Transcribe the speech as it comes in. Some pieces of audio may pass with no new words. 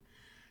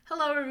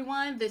Hello,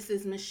 everyone. This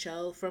is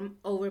Michelle from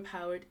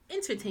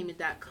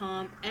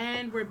OverpoweredEntertainment.com,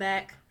 and we're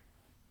back.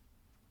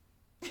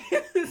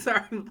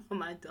 Sorry about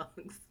my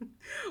dogs.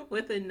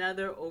 With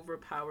another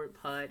Overpowered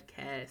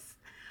podcast.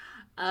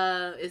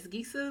 It's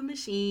Geeks of the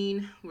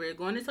Machine. We're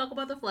going to talk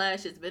about The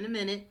Flash. It's been a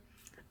minute.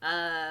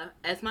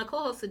 As my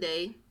co-host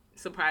today,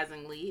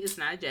 surprisingly, it's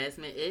not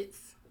Jasmine.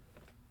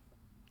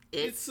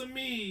 It's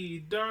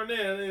me,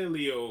 Darnell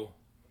Elio.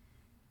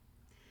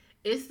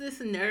 It's this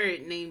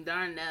nerd named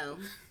Darnell.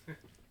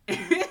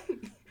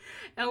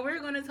 And we're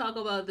going to talk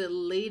about the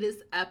latest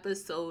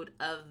episode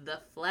of The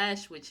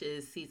Flash, which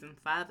is season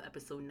 5,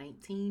 episode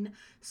 19,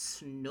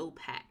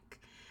 Snowpack.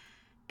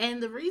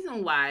 And the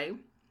reason why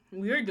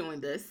we're doing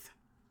this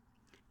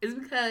is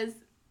because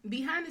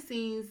behind the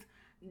scenes,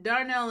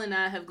 Darnell and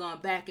I have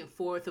gone back and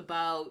forth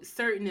about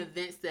certain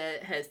events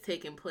that has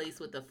taken place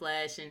with The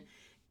Flash, and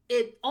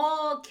it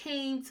all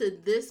came to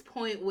this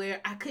point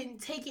where I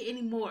couldn't take it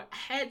anymore.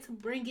 I had to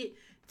bring it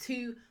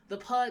to the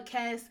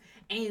podcast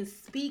and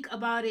speak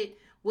about it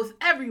with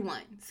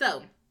everyone.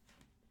 So,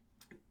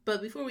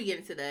 but before we get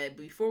into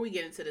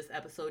this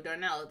episode,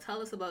 Darnell, tell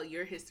us about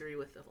your history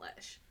with The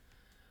Flash.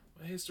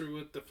 My history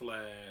with The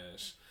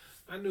Flash.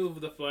 I knew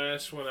of The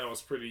Flash when I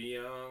was pretty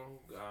young.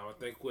 I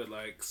think with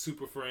like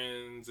Super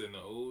Friends and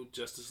the old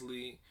Justice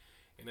League.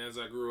 And as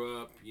I grew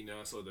up,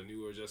 I saw the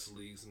newer Justice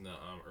Leagues in the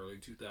early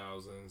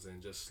 2000s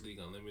and Justice League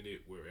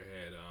Unlimited, where it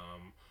had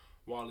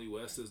Wally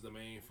West as the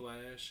main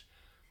Flash.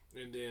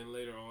 And then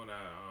later on,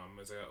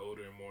 as I got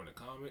older and more into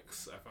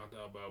comics, I found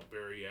out about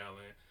Barry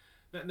Allen.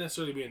 Not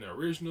necessarily being the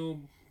original,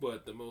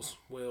 but the most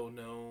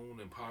well-known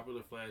and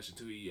popular Flash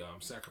until he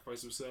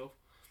sacrificed himself.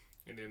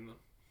 And then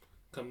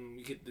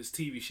you get this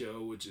TV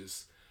show, which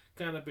is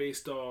kind of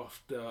based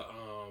off the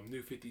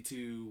New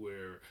 52,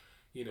 where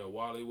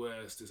Wally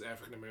West is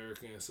African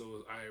American, and so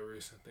is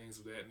Iris, and things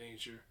of that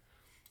nature.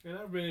 And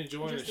I've been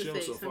enjoying the show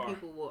so far. Some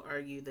people will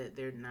argue that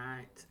they're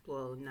not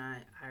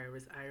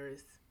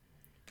Iris.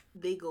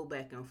 They go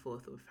back and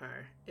forth with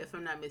her, if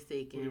I'm not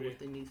mistaken, with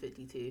the New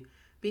 52.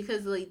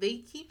 Because, they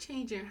keep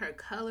changing her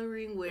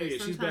coloring, where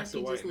sometimes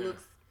she just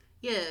looks...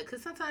 Yeah,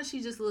 because sometimes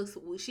she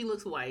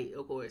looks white,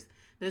 of course.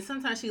 Then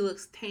sometimes she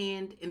looks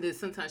tanned, and then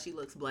sometimes she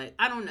looks black.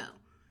 I don't know.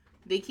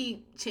 They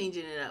keep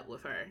changing it up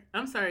with her.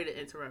 I'm sorry to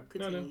interrupt.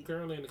 Continue. No.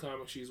 Currently in the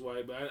comics, she's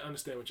white, but I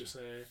understand what you're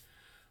saying.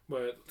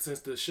 But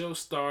since the show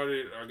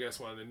started, I guess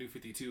when the New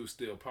 52 was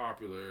still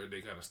popular, they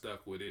kind of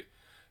stuck with it.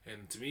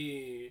 And to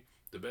me,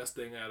 the best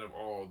thing out of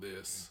all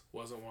this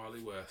wasn't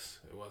Wally West.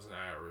 It wasn't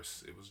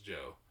Iris. It was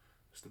Joe.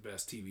 It's the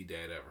best TV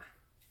dad ever.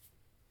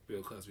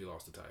 Bill Cosby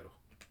lost the title.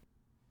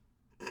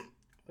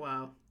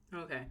 Wow.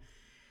 Okay.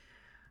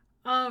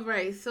 All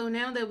right, so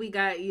now that we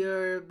got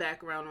your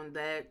background on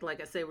that,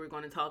 like I said, we're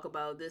going to talk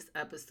about this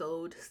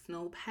episode,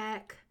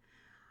 Snowpack.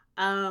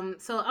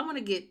 So I'm going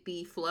to get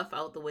the fluff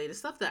out the way, the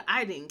stuff that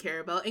I didn't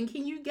care about. And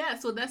can you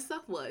guess what that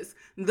stuff was?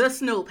 The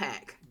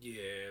Snowpack.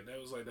 Yeah, that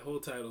was the whole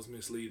title's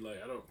mislead.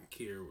 I don't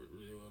care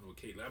what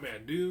Caitlin. I mean, I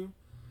do,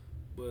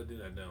 but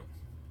then I don't.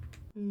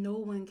 No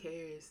one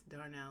cares,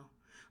 Darnell.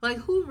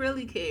 Who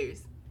really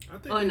cares? I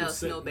think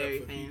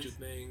Snowberry fans. Future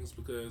things,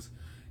 because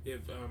if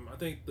I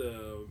think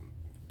the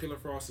Killer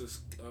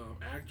Frost's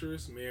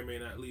actress may or may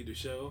not leave the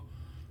show,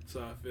 so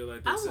I feel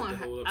like they set the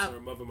whole up so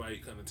her mother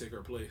might kind of take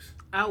her place.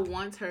 I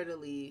want her to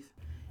leave.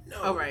 No,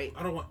 all right.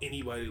 I don't want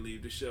anybody to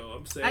leave the show.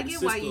 I'm saying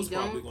Cisco's why you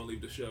probably gonna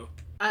leave the show.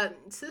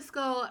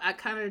 Cisco, I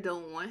kind of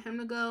don't want him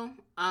to go.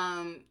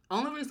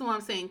 Only reason why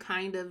I'm saying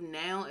kind of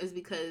now is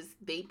because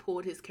they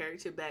pulled his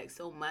character back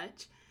so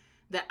much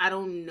that I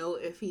don't know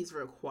if he's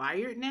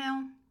required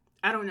now.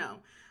 I don't know.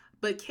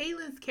 But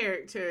Caitlin's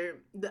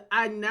character,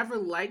 I never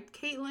liked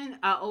Caitlin.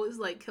 I always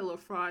liked Killer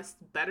Frost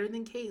better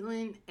than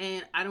Caitlin.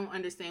 And I don't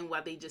understand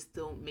why they just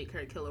don't make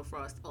her Killer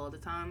Frost all the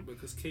time.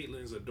 Because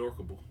Caitlin's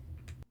adorkable.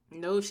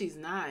 No, she's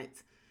not.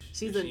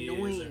 She's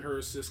annoying. Is, and her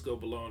and Cisco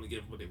belong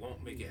together, but they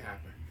won't make it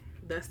happen.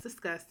 That's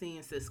disgusting,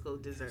 and Cisco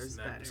deserves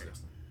better.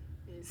 Disgusting.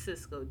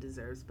 Cisco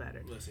deserves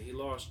better. Listen, he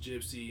lost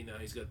Gypsy. Now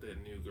he's got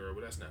that new girl,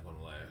 but that's not going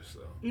to last. So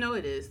no,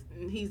 it is.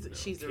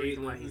 She's the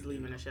reason why he's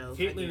leaving the show.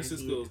 Caitlin and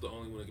Cisco is the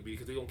only one that can be,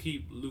 because they're going to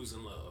keep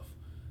losing love.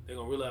 They're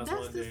going to realize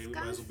one day we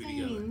might as well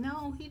be together.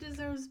 No, he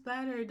deserves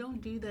better.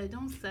 Don't do that.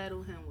 Don't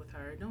saddle him with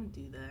her. Don't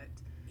do that.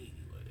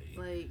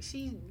 Anyway.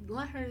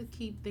 Let her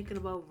keep thinking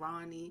about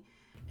Ronnie.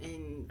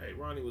 And hey,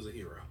 Ronnie was a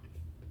hero.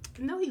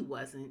 No, he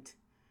wasn't.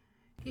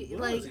 He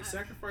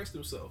sacrificed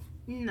himself.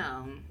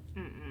 No.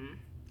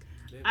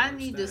 I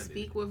need to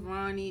speak with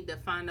Ronnie to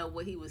find out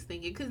what he was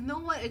thinking, because no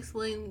one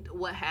explained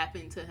what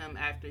happened to him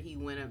after he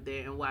went up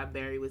there and why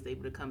Barry was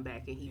able to come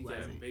back and he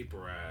wasn't. Got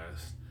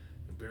vaporized,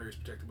 and Barry's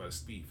protected by the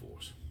Speed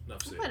Force.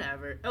 Enough said.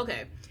 Whatever.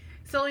 Okay.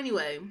 So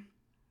anyway,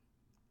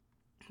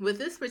 with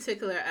this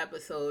particular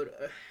episode,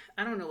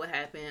 I don't know what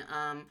happened.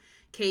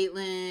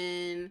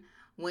 Caitlin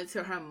went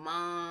to her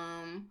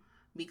mom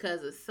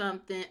because of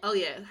something. Oh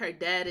yeah, her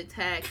dad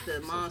attacked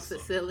the mom's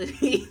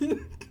facility.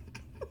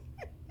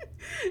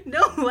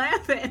 Don't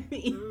laugh at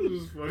me. It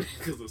was funny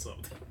because of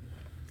something.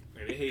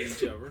 And they hate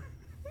each other.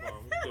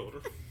 Mom and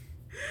daughter.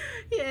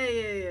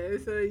 Yeah.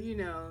 so,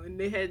 and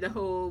they had the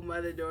whole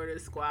mother-daughter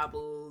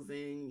squabbles,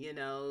 and,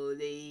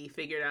 they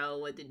figured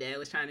out what the dad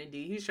was trying to do.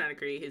 He was trying to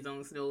create his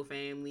own Snow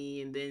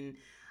family, and then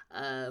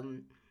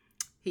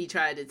he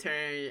tried to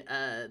turn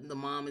the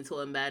mom into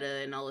a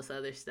meta and all this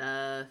other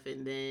stuff,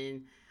 and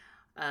then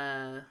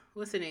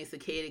what's her name?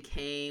 Cicada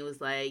Kane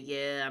was like,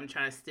 yeah, I'm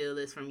trying to steal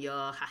this from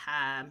y'all.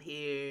 Haha, I'm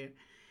here.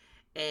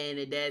 And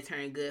the dad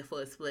turned good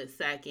for a split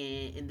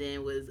second and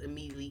then was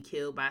immediately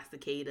killed by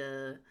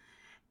Cicada.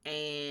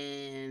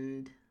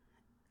 And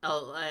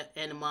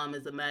and the mom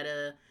is a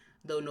meta,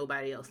 though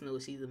nobody else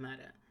knows she's a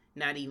meta.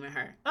 Not even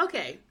her.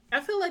 Okay,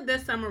 I feel like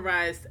that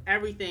summarized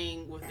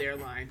everything with their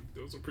line.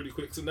 That was a pretty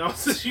quick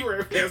synopsis. You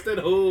were past that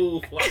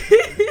whole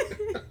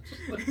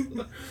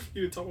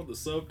you were talking about the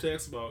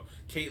subtext about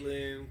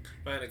Caitlyn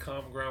finding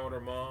common ground with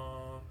her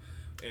mom.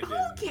 And who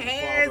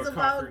cares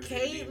about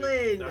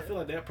Caitlyn? I feel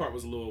like that part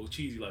was a little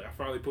cheesy. Like, I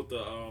finally put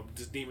the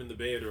just demon to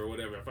bed or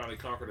whatever. I finally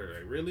conquered her.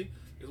 Like, really?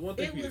 It's one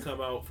thing for you to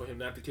come out for him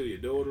not to kill your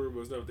daughter,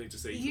 but it's another thing to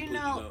say he's completely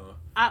gone.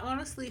 I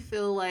honestly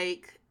feel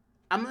like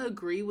I'm going to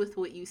agree with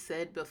what you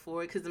said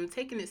before because I'm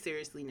taking it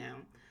seriously now.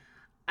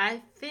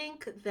 I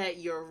think that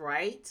you're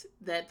right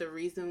that the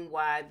reason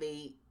why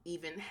they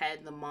even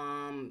had the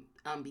mom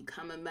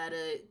become a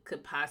meta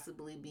could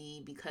possibly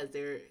be because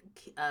they're...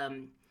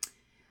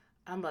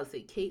 I'm about to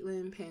say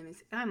Caitlyn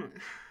Panis. I don't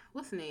know.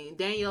 What's the name?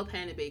 Danielle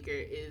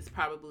Panabaker is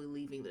probably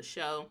leaving the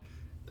show.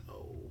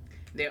 Oh.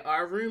 There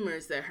are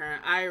rumors that her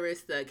and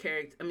Iris,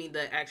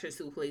 the actress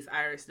who plays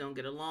Iris, don't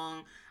get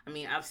along. I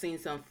mean, I've seen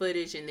some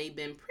footage and they've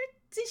been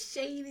pretty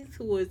shady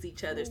towards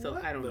each other, so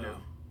I don't know.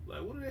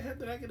 Like, what do they have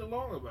to not get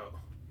along about?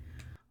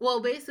 Well,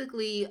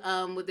 basically,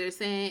 what they're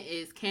saying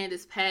is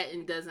Candace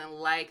Patton doesn't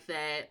like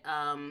that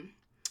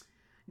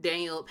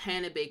Danielle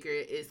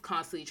Panabaker is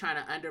constantly trying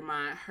to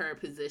undermine her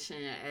position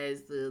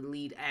as the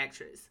lead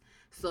actress.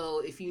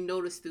 So if you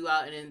notice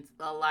throughout and in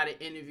a lot of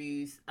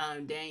interviews,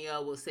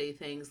 Danielle will say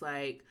things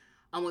like,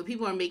 when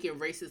people are making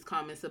racist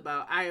comments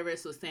about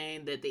Iris or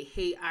saying that they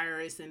hate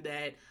Iris and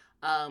that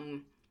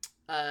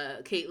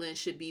Caitlyn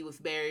should be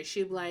with Barry,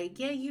 she'll be like,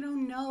 yeah, you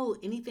don't know.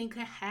 Anything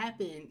could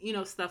happen.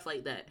 Stuff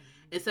like that.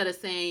 Instead of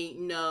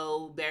saying,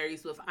 no,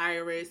 Barry's with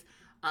Iris,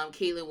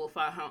 Caitlyn will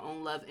find her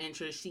own love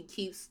interest. She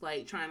keeps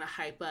trying to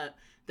hype up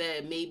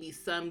that maybe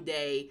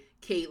someday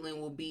Caitlyn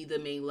will be the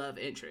main love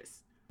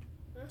interest.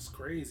 That's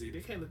crazy. They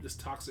can't let this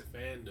toxic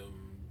fandom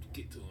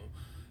get to them.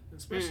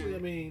 Especially, I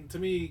mean, to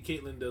me,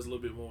 Caitlyn does a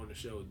little bit more in the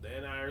show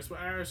than Iris, but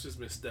Iris has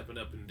been stepping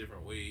up in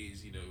different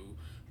ways,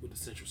 with the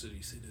Central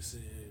City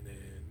Citizen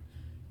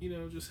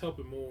and, just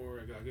helping more.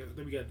 I guess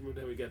then we got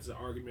to the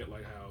argument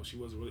how she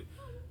wasn't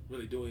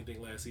really doing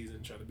anything last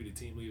season, trying to be the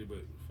team leader, but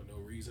for no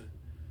reason.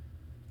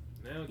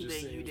 Now it just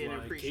seems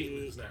like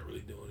Caitlyn's not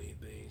really doing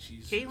anything.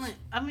 She's Caitlyn.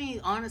 I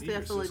mean, honestly,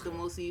 I feel like the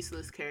most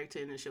useless character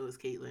in the show is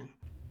Caitlyn.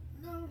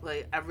 No,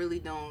 I really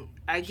don't.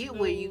 I get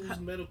where you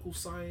medical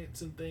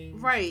science and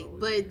things, right?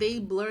 But they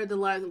blur the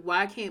lines.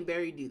 Why can't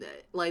Barry do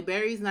that?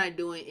 Barry's not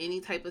doing any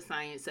type of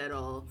science at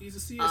all. He's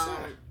a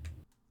CSI.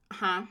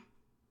 Huh?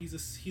 He's a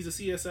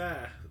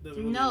CSI.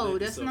 No,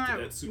 that's not.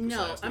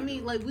 No, I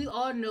mean, we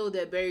all know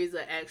that Barry's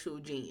an actual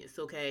genius.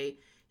 Okay.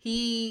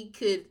 He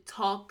could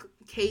talk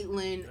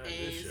Caitlyn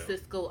and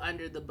Cisco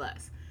under the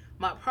bus.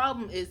 My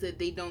problem is that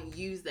they don't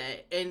use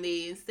that, and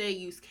they instead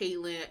use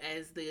Caitlyn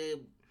as the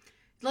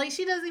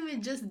she doesn't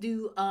even just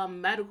do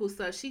medical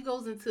stuff. She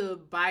goes into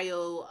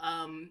bio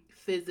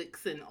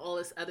physics and all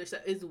this other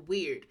stuff. It's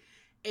weird,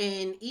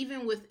 and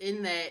even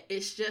within that,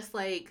 it's just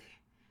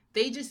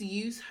they just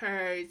use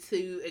her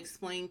to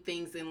explain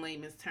things in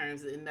layman's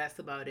terms, and that's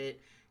about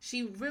it.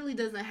 She really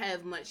doesn't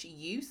have much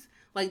use.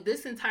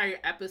 This entire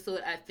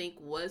episode, I think,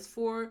 was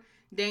for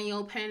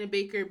Danielle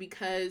Panabaker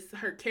because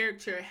her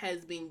character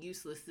has been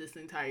useless this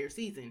entire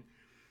season.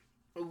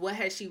 What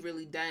has she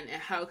really done,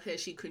 and how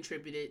has she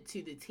contributed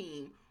to the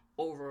team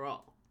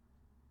overall?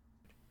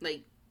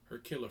 Her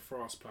Killer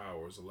Frost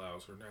powers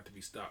allows her not to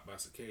be stopped by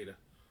Cicada.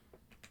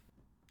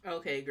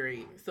 Okay,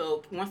 great.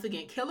 So, once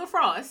again, Killer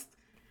Frost,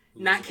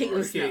 not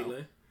Caitlyn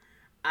Snow.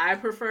 I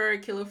prefer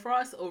Killer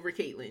Frost over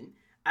Caitlyn.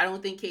 I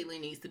don't think Caitlyn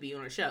needs to be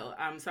on a show.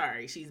 I'm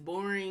sorry. She's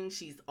boring.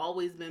 She's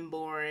always been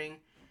boring.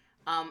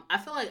 I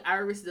feel like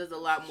Iris does a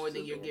lot more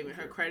than you're giving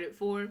her credit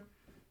for.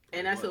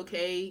 And that's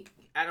okay.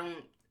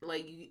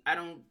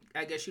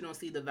 I guess you don't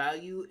see the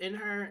value in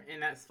her,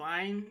 and that's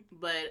fine.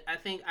 But I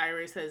think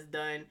Iris has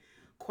done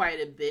quite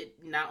a bit,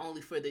 not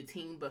only for the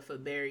team, but for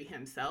Barry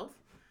himself.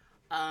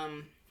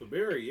 For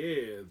Barry,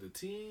 yeah. The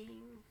team...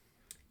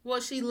 Well,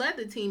 she led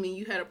the team, and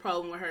you had a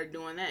problem with her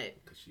doing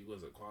that. Because she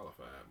wasn't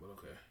qualified, but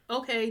okay.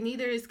 Okay,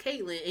 neither is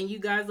Caitlyn, and you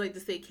guys like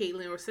to say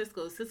Caitlyn or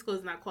Cisco.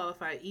 Cisco's not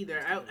qualified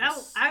either.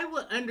 I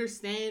would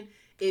understand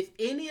if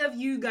any of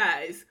you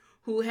guys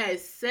who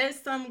has said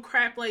some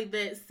crap like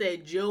that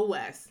said Joe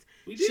West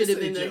should have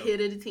been the head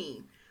of the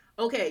team.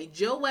 Okay,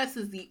 Joe West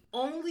is the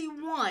only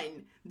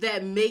one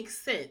that makes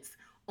sense,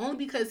 only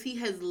because he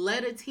has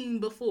led a team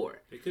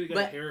before. They could have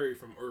got Harry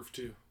from Earth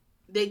 2.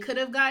 They could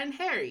have gotten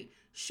Harry.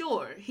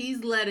 Sure,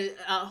 he's led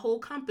a whole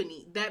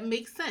company. That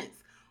makes sense.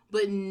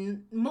 But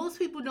most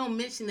people don't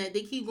mention that.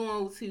 They keep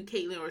going to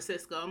Caitlyn or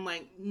Cisco. I'm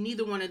like,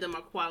 neither one of them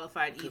are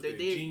qualified either. They're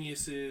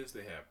geniuses.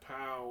 They have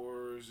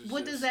powers.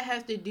 What does that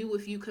have to do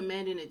with you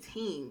commanding a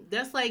team?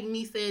 That's like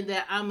me saying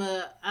that I'm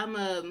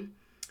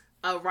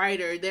a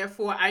writer,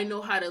 therefore I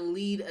know how to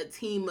lead a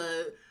team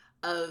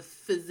of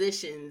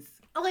physicians.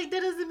 Like,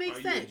 that doesn't make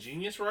sense. Are you a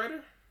genius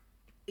writer?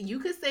 You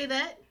could say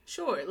that.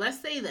 Sure, let's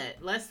say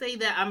that. Let's say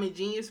that I'm a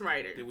genius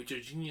writer. Then with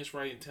your genius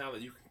writing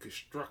talent, you can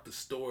construct a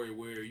story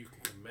where you can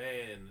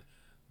command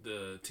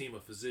the team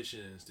of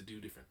physicians to do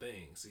different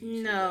things. So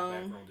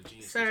no,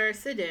 sir,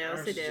 sit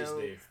down, sit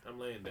down. I'm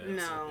laying down.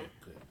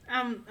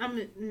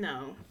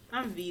 No,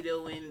 I'm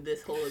vetoing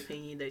this whole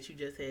opinion that you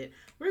just had.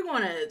 We're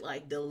gonna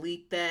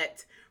delete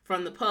that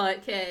from the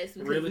podcast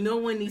because no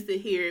one needs to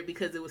hear it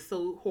because it was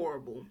so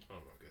horrible. Oh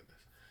my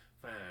goodness.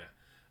 Fine,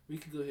 we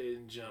can go ahead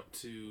and jump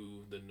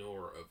to the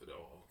Nora of it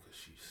all because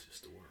she's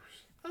just the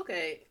worst.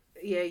 Okay,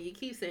 yeah, you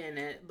keep saying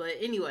that, but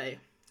anyway,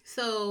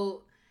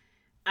 so.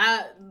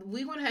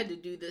 We're going to have to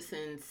do this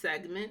in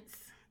segments,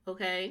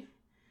 okay?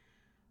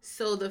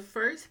 So the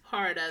first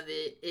part of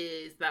it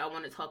is that I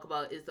want to talk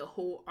about is the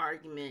whole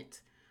argument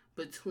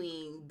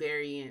between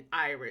Barry and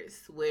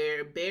Iris,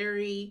 where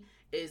Barry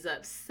is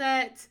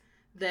upset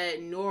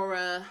that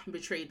Nora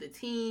betrayed the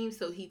team,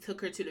 so he took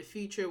her to the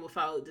future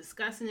without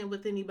discussing it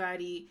with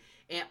anybody,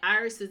 and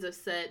Iris is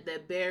upset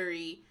that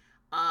Barry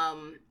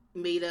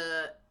made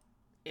a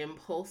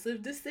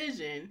impulsive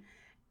decision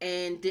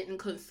and didn't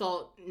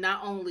consult not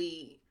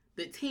only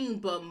the team,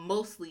 but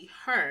mostly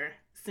her,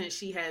 since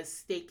she has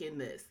stake in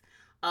this.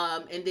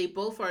 And they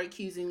both are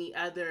accusing the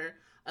other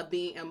of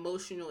being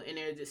emotional in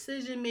their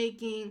decision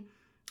making.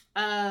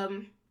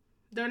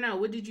 Darnell,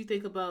 what did you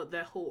think about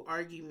that whole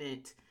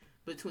argument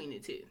between the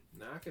two?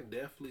 Now, I can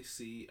definitely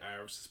see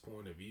Iris's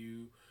point of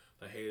view.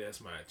 Like, hey,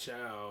 that's my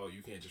child.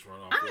 You can't just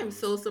run off. I am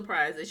so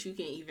surprised that you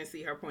can't even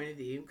see her point of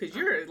view, because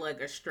you're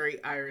like a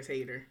straight Iris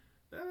hater.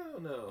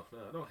 No,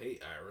 I don't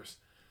hate Iris.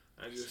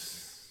 I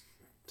just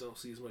don't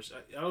see as much.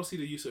 I don't see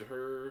the use of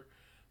her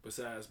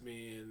besides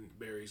being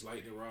Barry's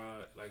lightning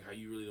rod. Like how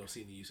you really don't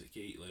see the use of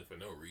Caitlyn for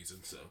no reason.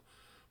 So,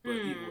 but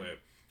either way,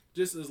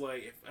 just as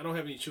like if I don't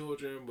have any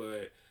children,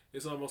 but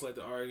it's almost like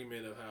the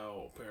argument of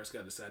how parents got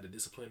to decide to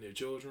discipline their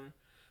children.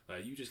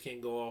 Like you just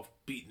can't go off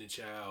beating the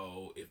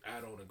child if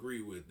I don't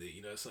agree with it.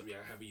 You know, it's something you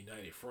gotta have a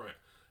united front,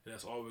 and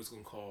that's always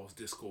gonna cause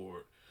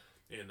discord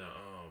in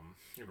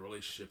a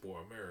relationship or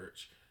a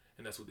marriage,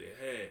 and that's what they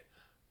had.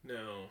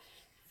 Now.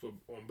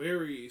 On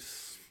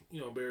Barry's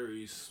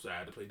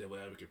side, to play devil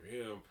advocate for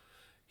him,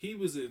 he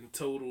was in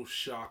total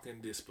shock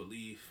and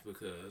disbelief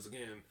because,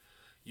 again,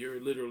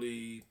 you're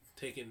literally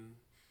taking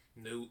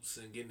notes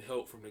and getting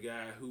help from the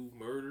guy who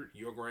murdered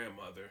your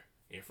grandmother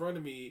in front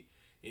of me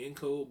in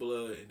cold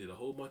blood and did a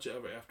whole bunch of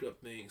other effed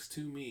up things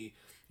to me.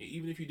 And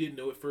even if you didn't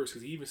know it first,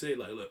 because he even said,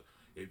 like, look,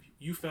 if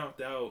you found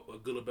out a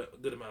good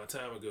amount of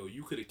time ago,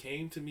 you could have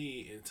came to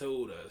me and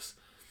told us.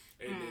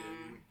 And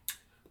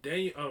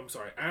then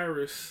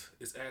Iris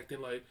is acting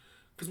like,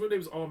 because when they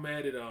was all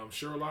mad at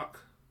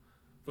Sherlock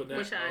for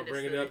not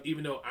bringing it up,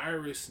 even though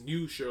Iris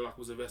knew Sherlock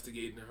was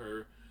investigating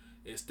her,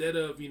 instead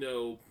of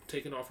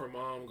taking off her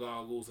mom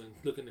goggles and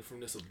looking at from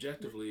this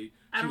objectively,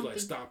 she was like,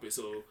 "Stop it!"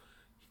 So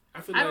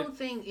I don't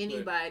think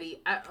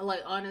anybody.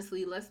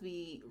 Honestly, let's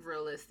be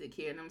realistic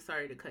here, and I'm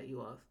sorry to cut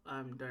you off,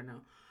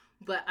 Darnell,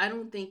 but I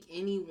don't think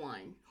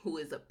anyone who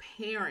is a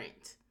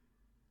parent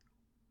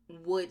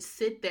would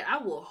sit there, I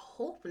will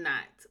hope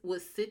not,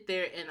 would sit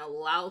there and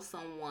allow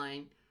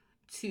someone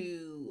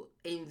to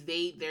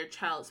invade their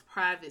child's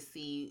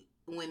privacy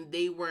when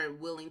they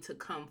weren't willing to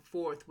come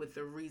forth with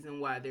the reason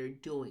why they're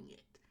doing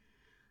it.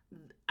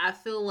 I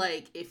feel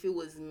like if it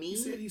was me... He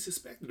said he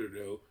suspected her,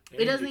 though.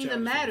 It doesn't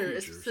even matter.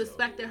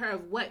 Suspected her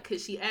of what?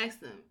 Because she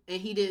asked him, and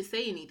he didn't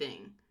say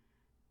anything.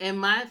 And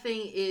my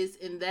thing is,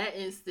 in that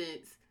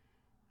instance,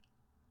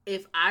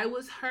 if I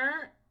was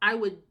her... I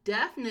would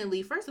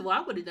definitely, first of all, I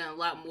would have done a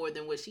lot more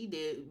than what she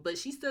did, but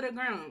she stood her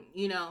ground,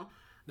 No,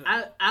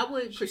 I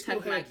would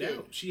protect my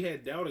kid. She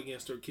had doubt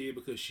against her kid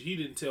because she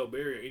didn't tell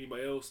Barry or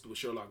anybody else what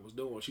Sherlock was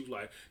doing. She was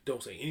like,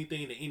 don't say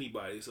anything to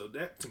anybody. So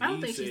that, to me, I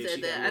don't think she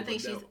said that. I don't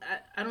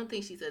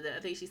think she said that. I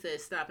think she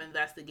said stop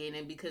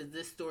investigating because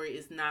this story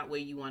is not where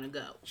you want to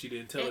go. She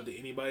didn't tell it to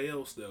anybody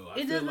else, though.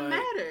 It doesn't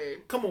matter.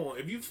 Come on.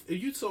 If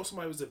you saw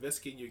somebody was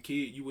investigating your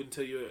kid, you wouldn't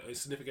tell your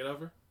significant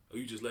other? Or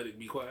you just let it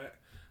be quiet?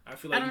 I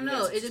feel like I don't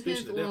know. It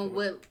depends on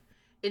what.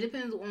 It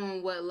depends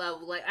on what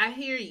level. Like, I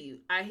hear you.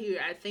 I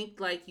think,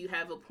 like, you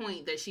have a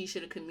point that she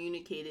should have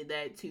communicated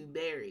that to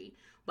Barry.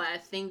 But I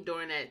think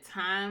during that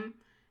time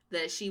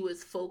that she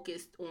was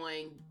focused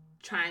on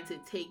trying to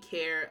take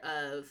care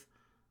of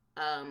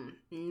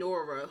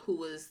Nora, who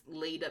was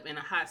laid up in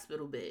a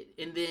hospital bed.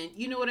 And then,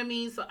 you know what I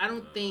mean? So I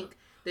don't think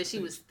that she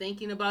was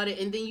thinking about it.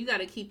 And then you got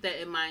to keep that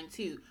in mind,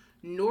 too.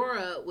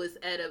 Nora was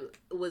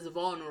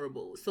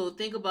vulnerable. So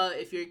think about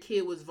if your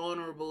kid was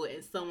vulnerable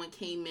and someone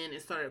came in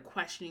and started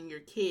questioning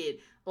your kid.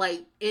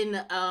 Like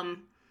in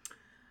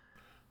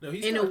No,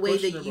 he in a started way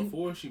pushing that her you.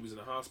 before she was in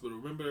the hospital.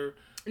 Remember?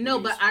 No,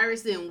 but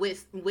Iris didn't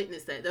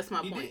witness that. That's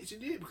my He point. did. She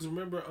did because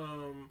remember,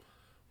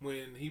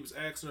 when he was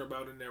asking her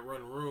about in that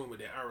run room, and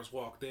then Iris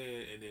walked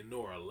in, and then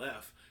Nora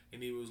left,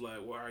 and he was like,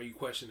 "Why are you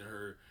questioning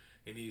her?"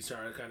 And he's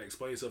trying to kind of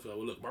explain stuff like,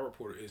 "Well, look, my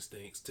reporter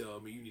instincts tell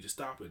me you need to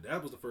stop it."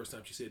 That was the first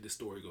time she said this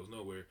story goes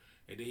nowhere,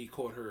 and then he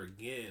caught her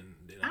again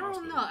in the I don't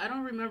hospital. know. I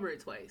don't remember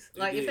it twice.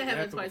 Like if it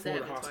happened twice, it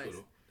happened twice.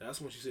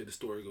 That's when she said the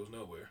story goes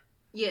nowhere.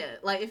 Yeah,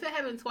 like if it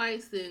happened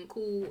twice, then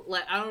cool.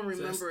 Like I don't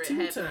remember it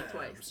happening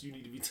twice. You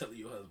need to be telling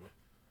your husband.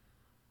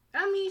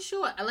 I mean,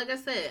 sure. Like I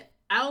said,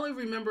 I only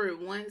remember it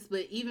once,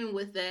 but even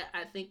with that,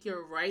 I think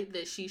you're right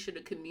that she should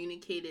have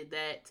communicated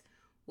that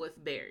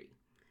with Barry.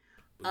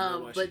 But you know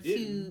why she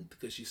didn't?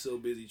 Because she's so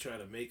busy trying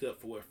to make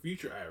up for what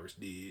future Iris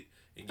did.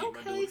 And get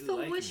Okay,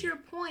 so what's your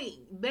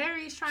point?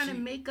 Barry's trying to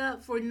make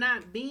up for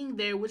not being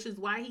there, which is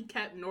why he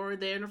kept Nora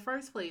there in the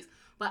first place.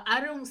 But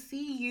I don't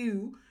see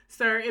you,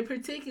 sir, in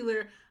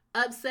particular,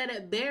 upset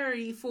at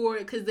Barry for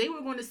it because they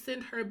were going to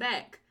send her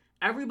back.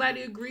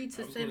 Everybody agreed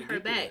to send her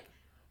back.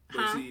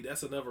 But see,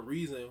 that's another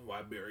reason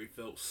why Barry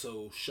felt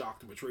so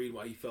shocked and betrayed,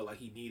 why he felt like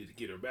he needed to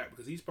get her back.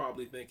 Because he's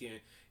probably thinking,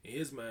 in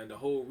his mind, the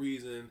whole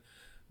reason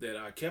that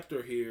I kept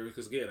her here,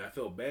 because again, I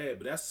felt bad,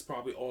 but that's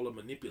probably all the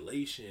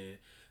manipulation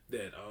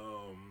that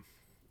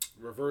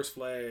Reverse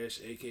Flash,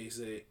 aka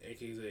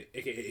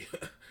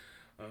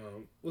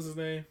what's his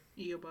name?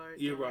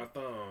 Eobard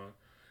Thawne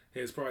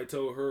has probably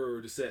told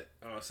her to set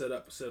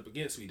up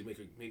against me to make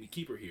me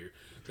keep her here,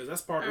 because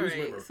that's part of the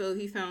reason. Right, so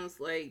he sounds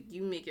like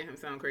you making him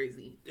sound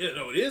crazy. Yeah,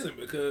 no, it isn't,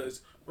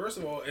 because first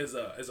of all, as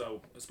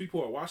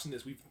people are watching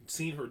this, we've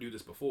seen her do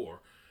this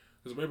before.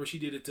 Because remember, she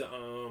did it to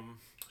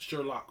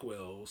Sherlock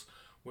Wells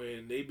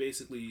when they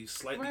basically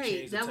slightly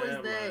changed the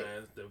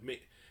timeline to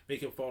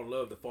make him fall in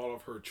love, to fall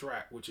off her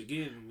track. Which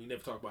again, we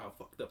never talked about how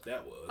fucked up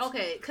that was.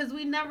 Okay, because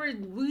we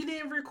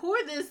didn't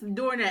record this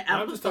during that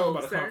episode. I'm just talking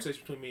about a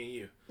conversation between me and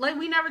you. Like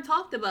we never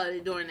talked about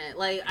it during that.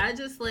 Like I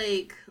just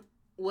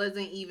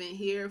wasn't even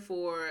here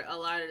for a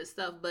lot of the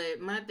stuff.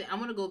 But my thing, I'm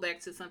gonna go back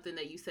to something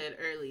that you said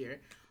earlier,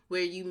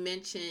 where you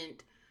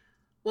mentioned.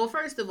 Well,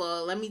 first of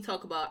all, let me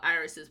talk about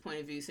Iris's point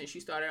of view since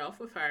you started off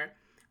with her.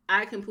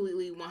 I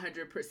completely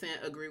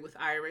 100% agree with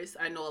Iris.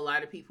 I know a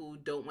lot of people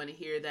don't want to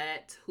hear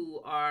that,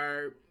 who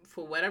are,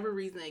 for whatever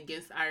reason,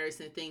 against Iris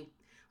and think,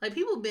 like,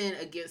 people have been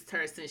against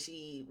her since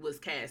she was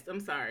cast.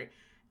 I'm sorry.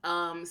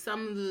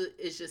 Some of it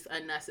is just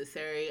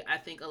unnecessary. I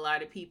think a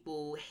lot of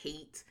people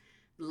hate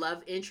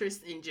love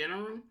interests in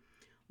general.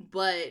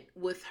 But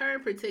with her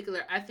in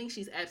particular, I think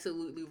she's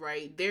absolutely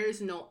right. There's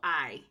no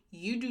I.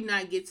 You do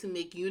not get to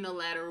make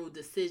unilateral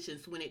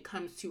decisions when it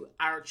comes to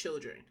our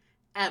children.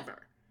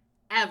 Ever.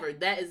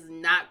 That is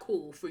not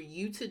cool for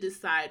you to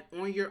decide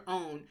on your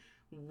own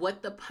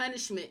what the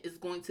punishment is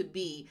going to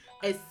be,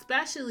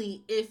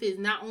 especially if it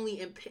not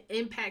only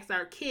impacts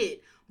our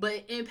kid, but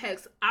it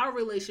impacts our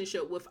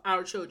relationship with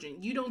our children.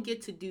 You don't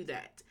get to do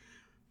that.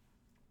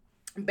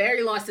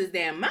 Barry lost his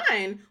damn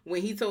mind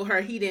when he told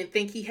her he didn't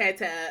think he had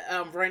to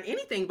run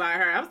anything by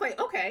her. I was like,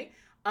 okay,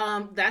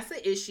 that's an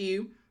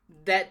issue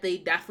that they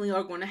definitely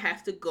are going to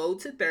have to go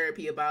to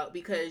therapy about,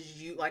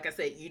 because you, like I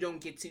said, you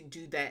don't get to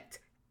do that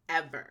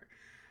ever.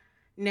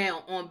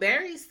 Now, on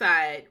Barry's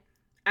side,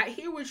 I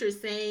hear what you're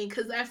saying,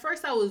 because at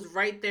first I was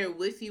right there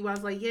with you. I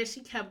was like, yeah,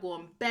 she kept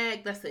going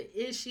back. That's an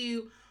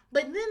issue.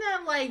 But then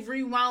I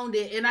rewound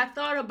it, and I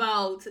thought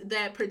about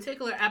that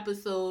particular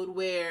episode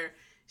where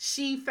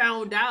she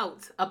found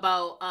out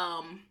about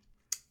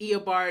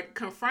Eobard,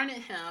 confronted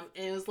him,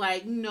 and was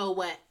like, you know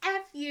what,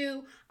 F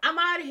you, I'm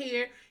out of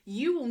here.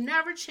 You will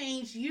never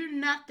change. You're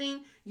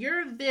nothing.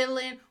 You're a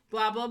villain,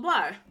 blah, blah,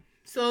 blah.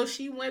 So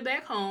she went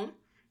back home.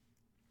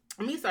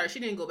 She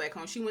didn't go back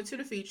home. She went to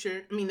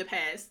the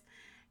past,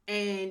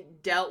 and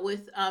dealt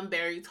with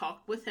Barry,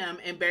 talked with him,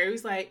 and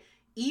Barry's like,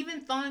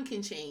 even Thawne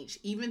can change.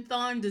 Even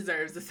Thawne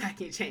deserves a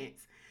second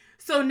chance.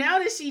 So now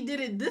that she did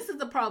it, this is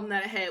the problem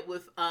that I had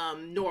with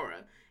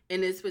Nora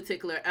in this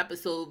particular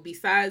episode,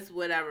 besides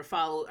whatever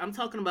followed. I'm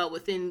talking about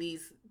within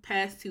these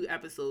past 2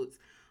 episodes.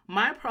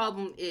 My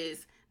problem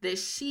is that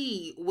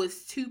she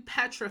was too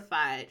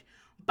petrified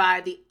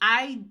by the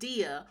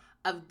idea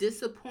of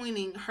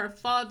disappointing her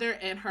father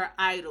and her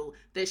idol,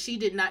 that she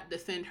did not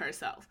defend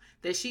herself,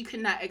 that she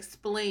could not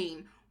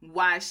explain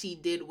why she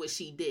did what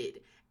she did.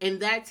 And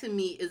that to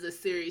me is a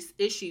serious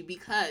issue,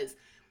 because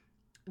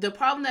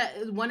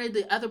one of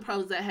the other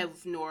problems that I have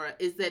with Nora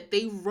is that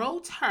they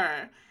wrote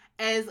her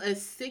as a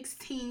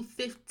 16,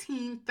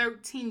 15,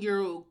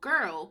 13-year-old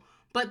girl,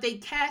 but they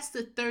cast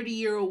a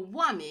 30-year-old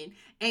woman.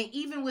 And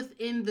even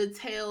within the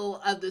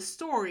tale of the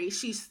story,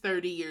 she's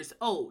 30 years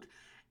old.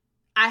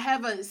 I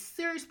have a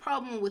serious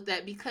problem with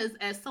that, because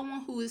as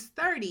someone who is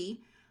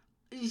 30,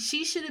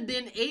 she should have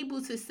been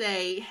able to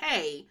say,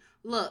 hey,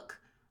 look,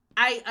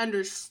 I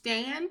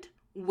understand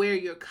where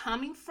you're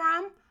coming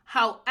from.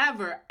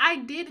 However, I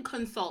did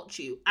consult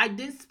you. I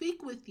did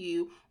speak with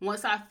you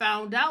once I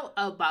found out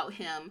about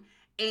him.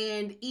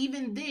 And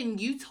even then,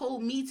 you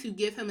told me to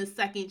give him a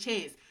second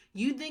chance.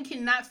 You then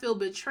cannot feel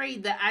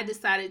betrayed that I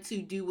decided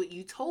to do what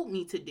you told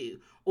me to do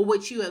or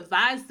what you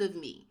advised of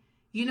me.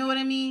 You know what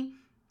I mean?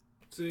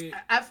 See,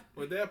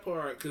 with that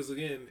part, because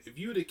again, if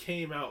you would have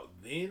came out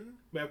then,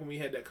 back when we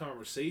had that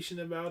conversation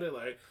about it,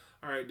 like,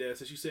 all right, Dad,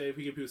 since you said if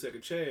we give people a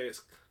second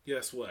chance,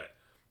 guess what?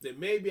 Then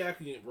maybe I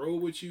can roll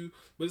with you.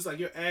 But it's like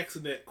you're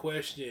asking that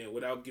question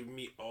without giving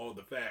me all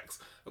the facts.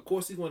 Of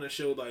course, he want to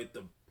show like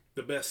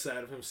the best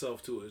side of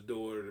himself to his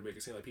daughter to make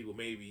it seem like people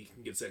maybe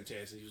can get a second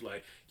chance. And he's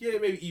like, yeah,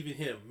 maybe even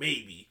him,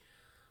 maybe.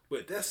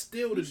 But that's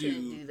still the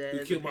dude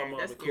who killed my mom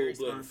in cold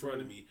blood in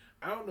front of me.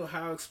 I don't know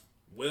how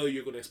well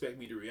you're going to expect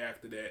me to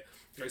react to that.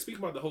 Like,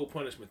 speaking about the whole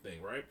punishment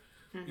thing, right?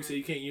 Mm-hmm. You say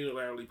you can't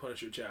unilaterally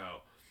punish your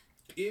child.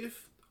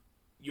 If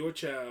your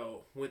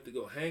child went to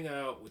go hang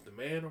out with the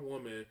man or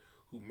woman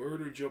who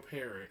murdered your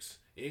parents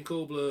in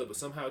cold blood but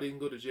somehow didn't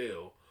go to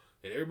jail,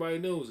 and everybody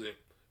knows it,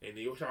 and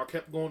your child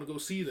kept going to go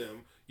see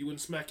them, you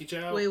wouldn't smack your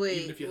child? Wait.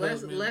 Even if your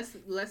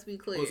let's be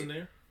clear. Wasn't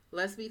there?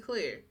 Let's be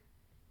clear.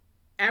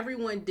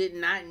 Everyone did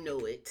not know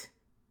it.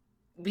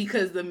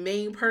 Because the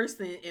main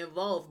person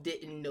involved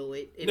didn't know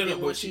it. And no,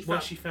 once she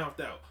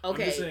found out.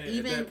 Okay, saying,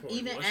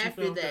 even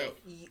after that,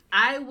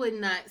 I would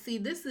not. See,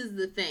 this is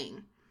the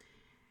thing.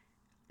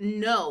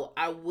 No,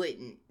 I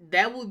wouldn't.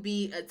 That would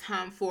be a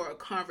time for a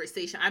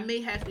conversation. I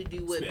may have to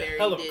do what Barry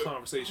hell of did. A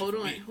conversation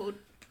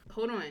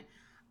Hold on.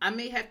 I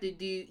may have to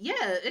do,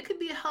 it could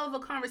be a hell of a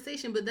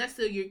conversation, but that's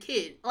still your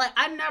kid. Like,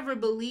 I never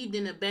believed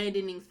in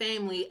abandoning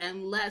family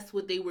unless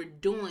what they were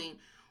doing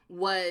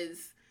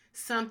was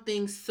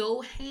something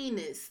so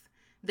heinous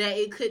that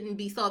it couldn't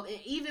be solved. And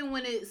even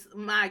when it's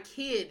my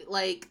kid,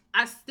 like,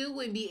 I still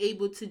wouldn't be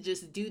able to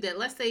just do that.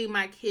 Let's say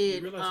my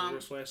kid... You realize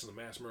Reverse Flash is a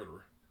mass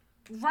murderer.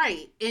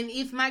 Right. And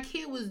if my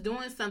kid was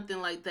doing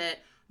something like that,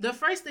 the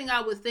first thing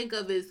I would think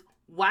of is,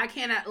 why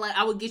can't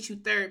I would get you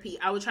therapy.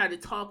 I would try to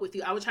talk with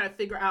you. I would try to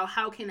figure out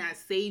how can I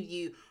save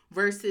you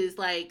versus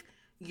like,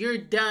 you're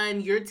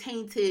done, you're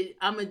tainted,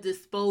 I'm going to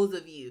dispose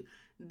of you.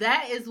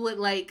 That is what,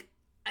 like,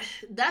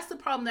 that's the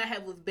problem that I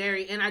have with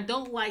Barry. And I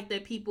don't like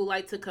that people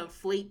like to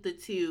conflate the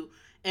two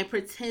and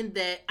pretend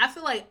that, I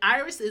feel like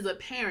Iris is a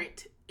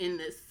parent in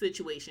this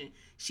situation.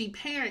 She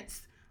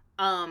parents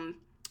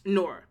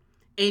Nora.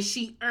 And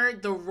she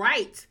earned the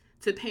right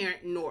to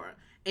parent Nora.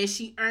 And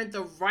she earned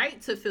the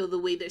right to feel the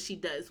way that she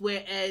does.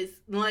 Whereas,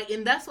 like,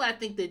 and that's why I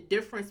think the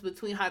difference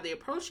between how they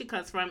approach it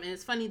comes from. And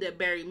it's funny that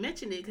Barry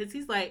mentioned it because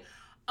he's like,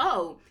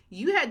 oh,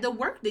 you had to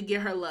work to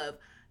get her love.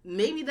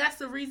 Maybe that's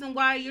the reason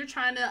why you're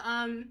trying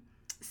to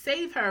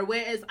save her.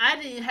 Whereas I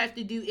didn't have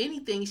to do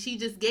anything. She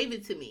just gave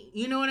it to me.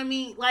 You know what I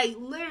mean? Like,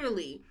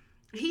 literally,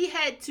 he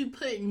had to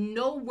put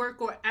no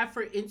work or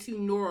effort into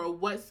Nora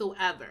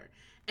whatsoever.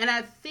 And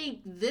I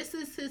think this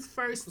is his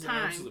first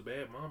time. Iris is a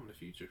bad mom in the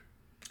future.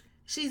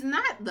 She's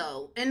not,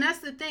 though. And that's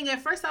the thing.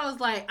 At first, I was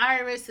like,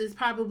 Iris is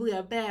probably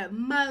a bad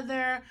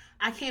mother.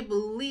 I can't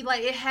believe,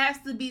 like, it has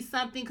to be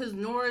something because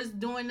Nora's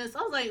doing this. I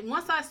was like,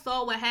 once I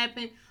saw what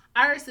happened,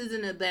 Iris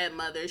isn't a bad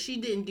mother. She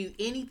didn't do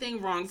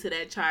anything wrong to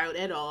that child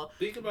at all.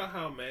 Think about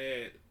how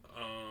mad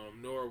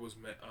Nora was.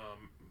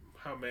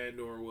 How mad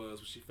Nora was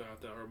when she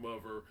found out her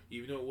mother,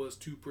 even though it was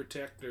to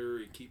protect her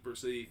and keep her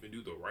safe and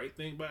do the right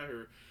thing by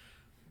her,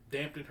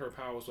 dampened her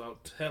powers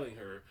without telling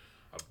her.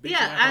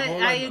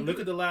 I look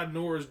at the lie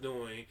Nora's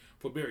doing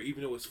for Barry,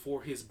 even though it's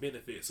for his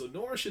benefit. So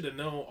Nora should have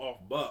known off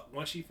buck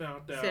once she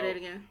found out. Say that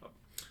again.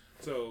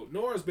 So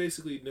Nora's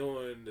basically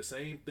doing the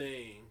same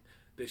thing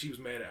that she was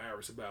mad at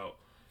Iris about.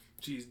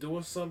 She's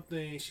doing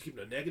something. She's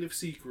keeping a negative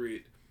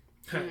secret.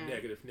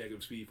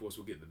 Negative Speed Force.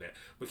 We'll get to that.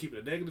 But keeping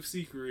a negative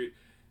secret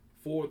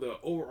for the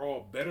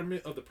overall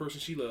betterment of the person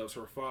she loves,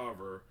 her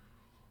father,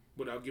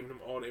 without giving him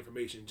all the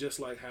information.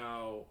 Just like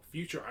how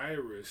future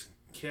Iris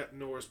kept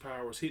Nora's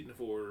powers hidden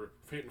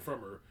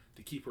from her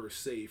to keep her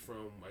safe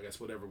from, I guess,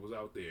 whatever was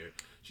out there.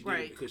 She did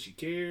it because she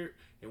cared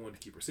and wanted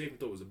to keep her safe and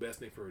thought it was the best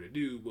thing for her to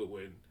do. But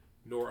when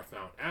Nora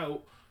found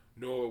out,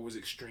 Nora was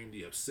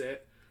extremely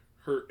upset,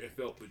 hurt, and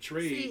felt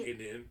betrayed, and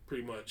then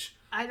pretty much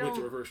went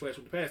to Reverse Flash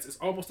with the past. It's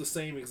almost the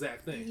same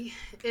exact thing.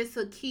 It's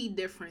a key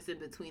difference in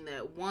between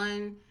that.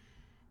 One,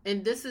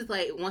 and this is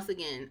like, once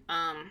again,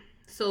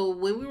 so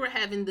when we were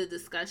having the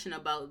discussion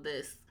about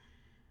this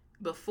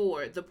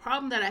before, the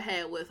problem that I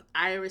had with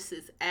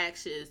Iris's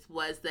actions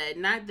was that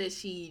not that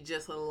she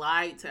just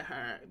lied to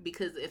her,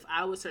 because if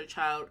I was her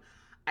child,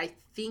 I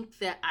think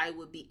that I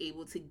would be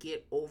able to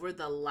get over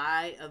the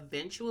lie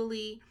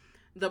eventually.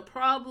 The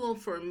problem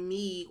for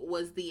me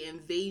was the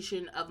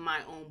invasion of my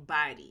own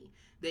body.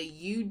 That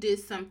you did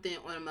something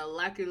on a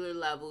molecular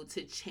level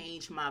to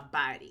change my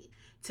body,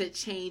 to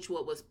change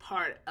what was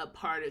a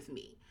part of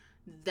me.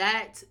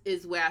 That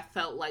is where I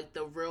felt like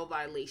the real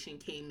violation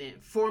came in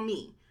for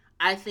me.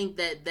 I think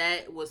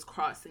that was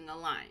crossing a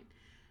line.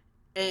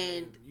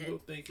 And you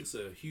don't think it's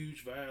a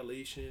huge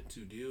violation to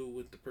deal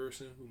with the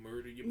person who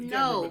murdered you?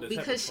 No,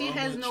 because she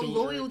has no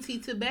loyalty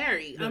to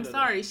Barry. I'm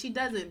sorry, she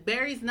doesn't.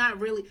 Barry's not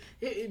really.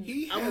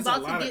 He has a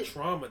lot of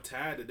trauma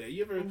tied to that.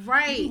 You ever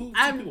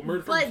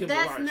but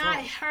that's not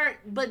her.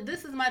 But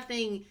this is my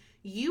thing.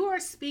 You are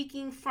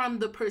speaking from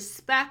the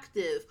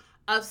perspective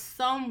of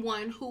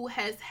someone who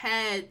has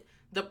had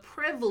the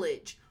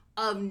privilege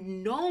of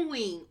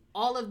knowing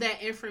all of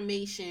that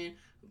information.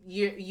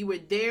 You were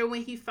there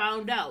when he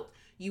found out.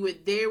 You were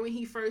there when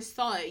he first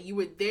saw it. You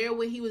were there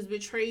when he was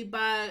betrayed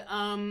by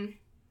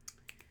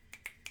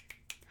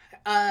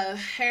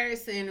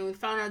Harrison, and we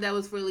found out that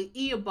was really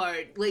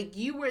Eobard. Like,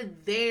 you were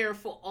there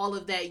for all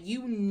of that.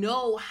 You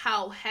know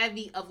how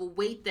heavy of a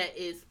weight that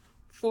is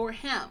for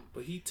him.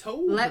 But he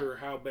told her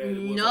how bad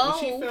it was. No.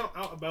 Like, when she found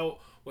out about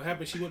what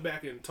happened, she went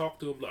back and talked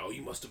to him like, "Oh,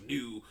 you must have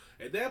knew."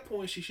 At that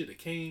point, she should have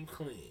came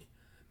clean.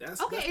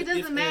 That's it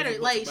doesn't matter.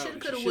 Like, shoulda,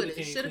 coulda,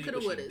 woulda. Shoulda, coulda,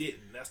 woulda.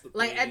 Didn't. That's the thing.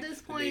 Like, at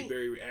this point, made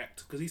Barry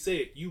react because he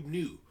said, "You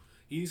knew."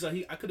 He's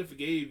like, I could have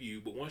forgave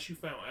you, but once you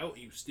found out,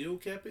 you still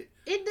kept it.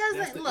 It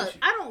doesn't look. Issue.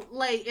 I don't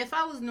like. If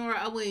I was Nora,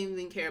 I wouldn't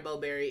even care about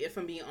Barry. If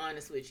I'm being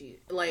honest with you,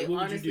 like,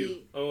 what honestly, would you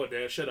do? Oh,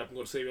 Dad, shut up! I'm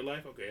going to save your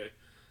life. Okay.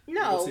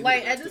 No,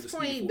 like, at this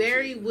point,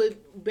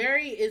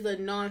 Barry is a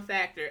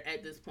non-factor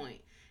at this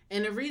point,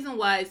 and the reason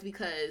why is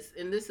because,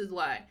 and this is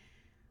why,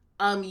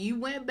 you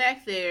went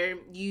back there,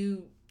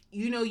 you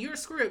know your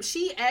script.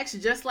 She acts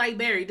just like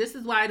Barry. This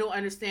is why I don't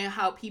understand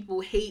how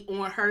people hate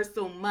on her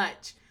so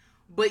much.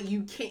 But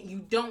you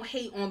don't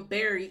hate on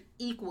Barry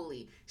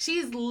equally.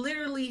 She's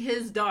literally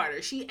his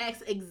daughter. She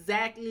acts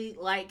exactly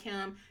like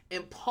him,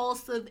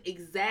 impulsive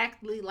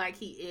exactly like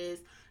he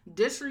is,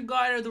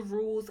 disregard of the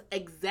rules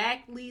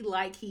exactly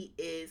like he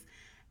is.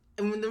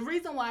 And the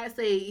reason why I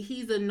say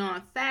he's a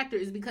non-factor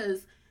is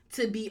because,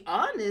 to be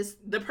honest,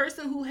 the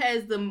person who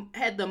had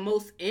the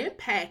most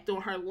impact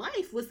on her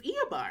life was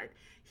Eobard.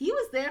 He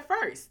was there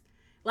first.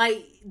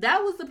 Like,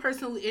 that was the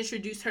person who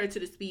introduced her to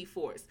the Speed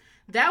Force.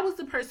 That was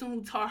the person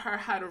who taught her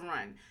how to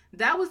run.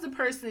 That was the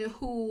person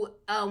who,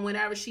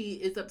 whenever she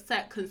is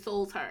upset,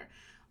 consoles her.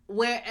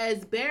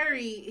 Whereas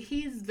Barry,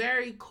 he's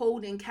very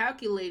cold and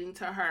calculating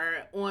to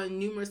her on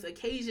numerous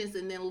occasions,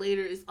 and then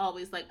later it's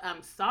always like,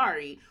 "I'm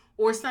sorry,"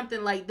 or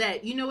something like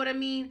that. You know what I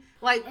mean?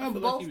 Like, on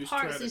both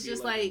parts, it's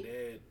just like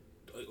dad,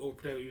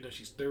 overprotective, even though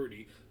she's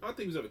 30. I don't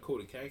think he was ever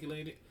cold and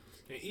calculated.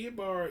 And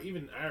Eobard,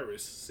 even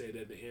Iris said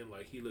at the end,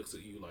 like, he looks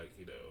at you like,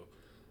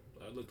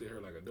 I looked at her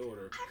like a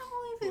daughter. I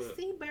don't even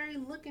see Barry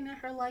looking at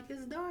her like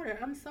his daughter.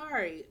 I'm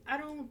sorry. I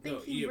don't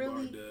think he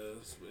really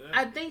does.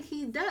 I think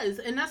he does.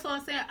 And that's why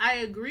I'm saying I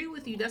agree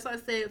with you. That's why I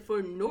said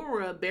for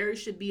Nora, Barry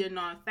should be a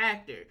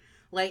non-factor.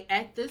 Like,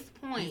 at this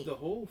point, he's the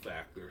whole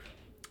factor.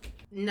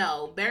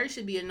 No, Barry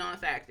should be a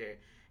non-factor.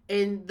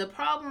 And the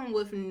problem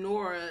with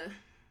Nora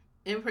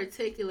in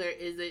particular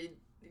is that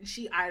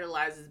she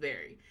idolizes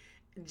Barry.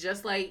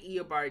 Just like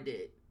Eobard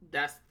did.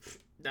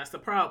 That's the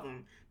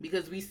problem,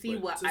 because we see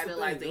what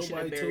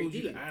idolization of Barry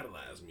did. You to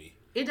idolize me.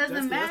 It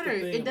doesn't matter.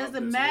 It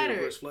doesn't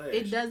matter.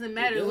 It doesn't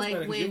matter.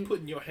 Like, when you're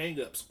putting your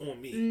hang-ups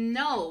on me.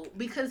 No,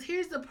 because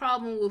here's the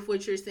problem with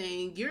what you're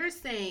saying. You're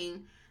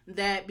saying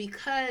that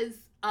because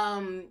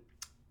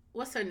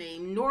what's her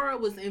name? Nora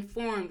was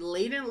informed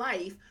late in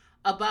life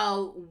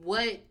about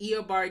what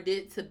Eobard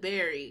did to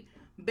Barry.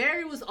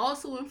 Barry was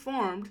also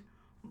informed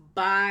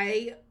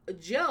by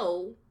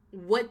Joe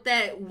what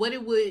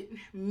it would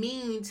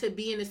mean to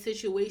be in a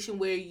situation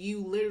where you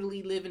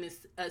literally live in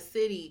a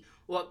city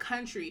or a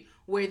country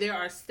where there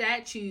are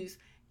statues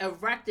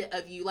erected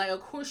of you. Like, of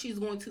course she's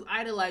going to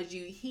idolize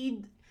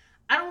you.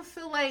 I don't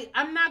feel like,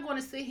 I'm not going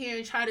to sit here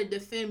and try to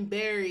defend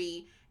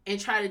Barry and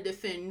try to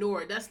defend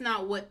Nora. That's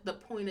not what the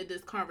point of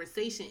this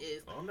conversation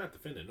is. Oh, I'm not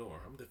defending Nora.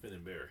 I'm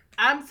defending Barry.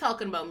 I'm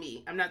talking about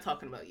me. I'm not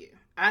talking about you.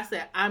 I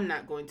said I'm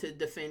not going to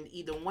defend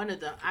either one of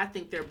them. I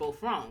think they're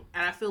both wrong.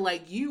 And I feel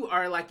like you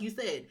are, like you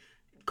said,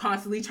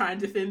 constantly trying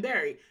to defend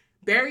Barry.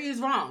 Barry is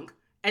wrong.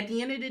 At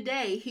the end of the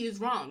day, he is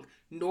wrong.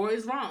 Nora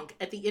is wrong.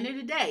 At the end of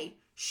the day,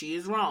 she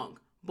is wrong.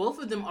 Both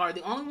of them are.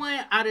 The only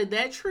one out of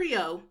that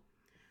trio,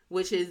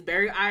 which is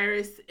Barry,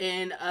 Iris,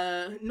 and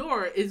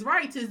Nora, is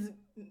right, is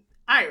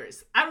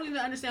Iris. I don't even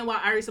understand why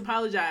Iris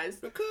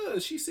apologized.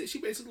 Because she said, she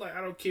basically like,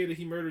 I don't care that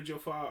he murdered your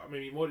father. I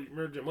mean, he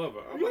murdered your mother.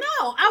 I'm like,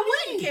 no,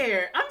 I wouldn't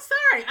care. I'm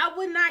sorry, I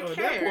would not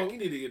care. At that point, we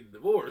need to get a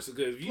divorce,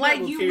 because if you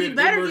like, we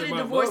better get a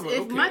divorce.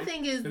 If my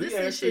thing is,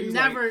 this should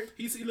never. Like,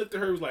 he looked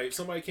at her, was like, if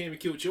somebody came and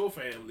killed your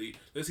family,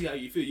 let's see how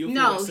you feel.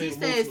 He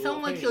said,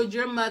 someone killed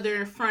your mother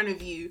in front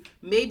of you,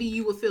 maybe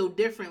you would feel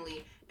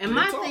differently. And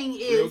my thing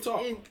is,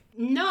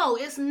 no,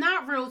 it's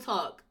not real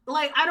talk.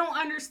 Like, I don't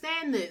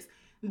understand this.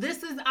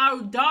 This is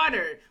our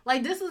daughter.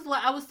 Like, this is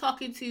what I was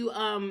talking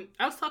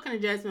to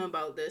Jasmine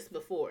about this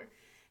before.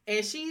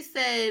 And she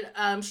said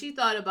she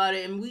thought about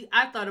it, and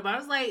I thought about it. I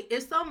was like,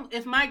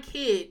 if my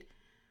kid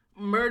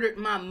murdered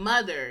my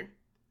mother,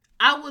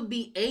 I would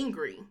be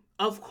angry.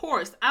 Of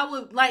course. I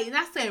would, like, and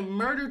I said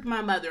murdered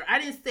my mother. I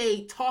didn't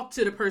say talk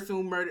to the person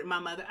who murdered my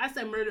mother. I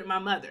said murdered my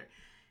mother.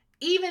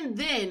 Even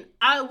then,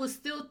 I would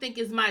still think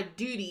it's my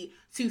duty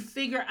to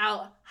figure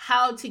out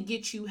how to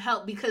get you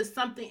help, because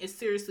something is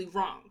seriously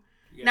wrong.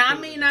 Now, I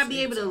may not be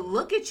able to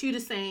look at you the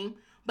same,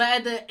 but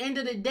at the end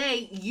of the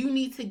day, you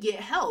need to get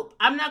help.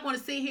 I'm not going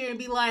to sit here and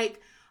be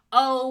like,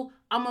 oh,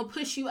 I'm gonna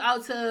push you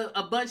out to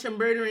a bunch of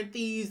murdering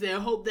thieves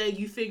and hope that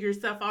you figure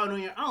stuff out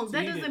on your own. So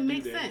that doesn't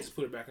make sense. He just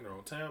put it back in her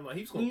own time. Like,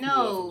 he was gonna cool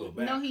off and go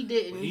back. No, he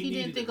didn't. He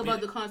didn't think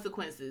about the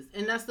consequences,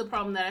 and that's the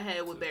problem that I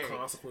had with Barry. The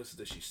consequences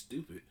that she's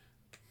stupid.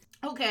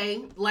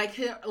 Okay, like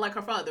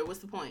her father. What's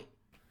the point?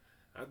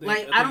 I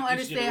don't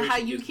understand how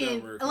you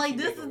can. Like,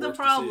 this is the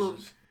problem.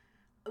 Decisions.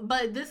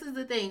 But this is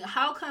the thing.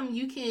 How can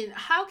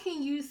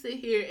you sit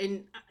here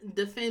and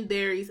defend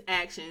Barry's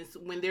actions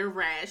when they're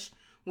rash,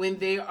 when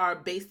they are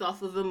based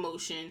off of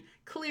emotion,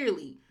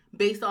 clearly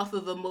based off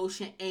of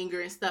emotion,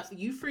 anger, and stuff?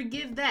 You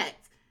forgive that,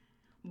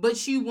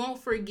 but you won't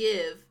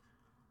forgive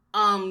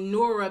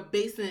Nora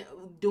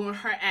doing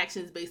her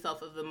actions based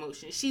off of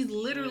emotion. She's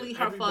literally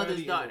her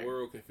father's daughter. Everybody in the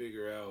world can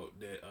figure out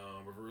that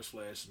Reverse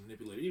Flash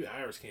manipulated. Even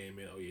Iris came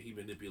in. Oh yeah, he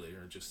manipulated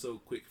her just so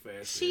quick,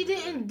 fast. She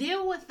didn't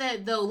deal with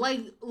that though.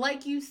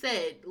 Like you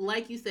said,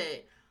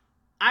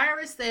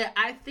 Iris said,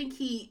 I think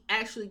he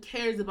actually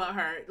cares about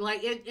her.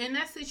 Like, in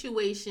that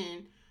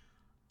situation,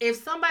 if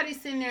somebody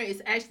sitting there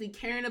is actually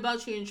caring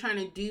about you and trying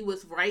to do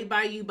what's right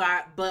by you,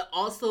 but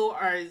also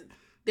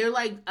they're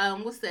like,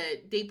 what's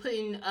that? They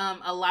putting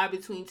a lie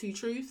between two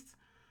truths.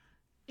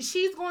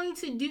 She's going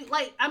to do,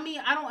 like, I mean,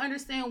 I don't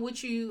understand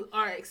what you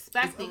are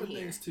expecting other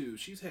here. Things too.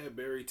 She's had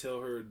Barry tell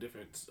her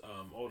different,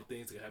 all the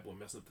things that happen with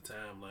messing up the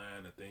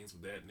timeline and things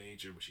of that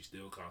nature, but she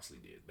still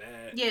constantly did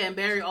that. Yeah, and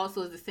Barry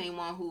also is the same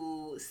one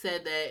who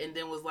said that and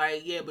then was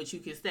like, yeah, but you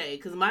can stay.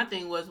 Because my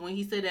thing was, when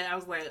he said that, I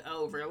was like,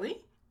 oh,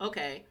 really?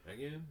 Okay.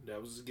 Again,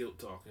 that was guilt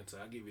talking, so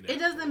I'll give you that. It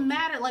doesn't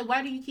matter. Like,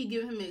 why do you keep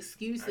giving him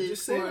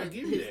excuses for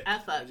his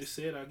F-ups? I just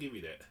said I'll give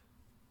you that.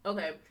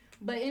 Okay.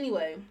 But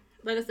anyway,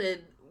 like I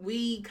said,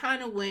 we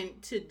kind of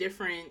went to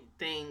different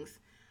things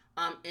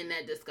in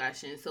that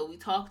discussion. So we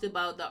talked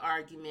about the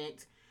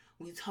argument.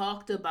 We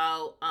talked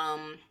about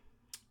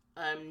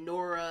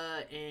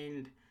Nora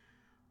and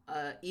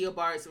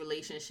Eobard's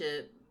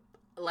relationship.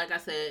 Like I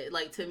said,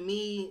 like, to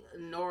me,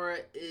 Nora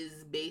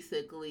is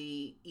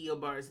basically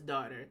Eobard's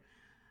daughter.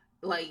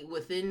 Like,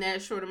 within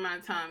that short amount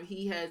of time,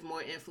 he has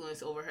more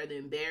influence over her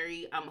than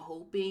Barry. I'm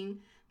hoping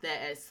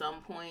that at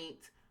some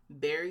point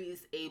Barry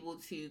is able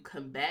to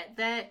combat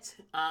that.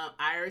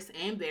 Iris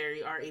and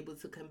Barry are able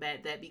to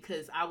combat that,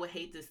 because I would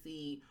hate to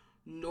see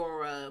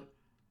Nora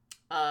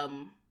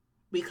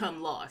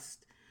become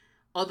lost.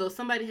 Although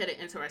somebody had an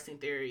interesting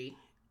theory.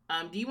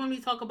 Do you want me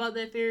to talk about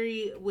that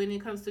theory when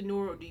it comes to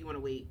Nora, or do you want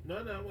to wait? No,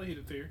 I want to hear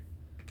the theory.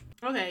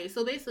 Okay,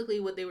 so basically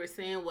what they were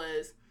saying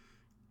was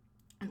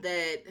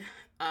that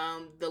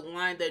the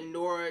line that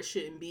Nora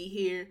shouldn't be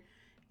here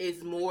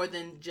is more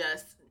than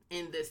just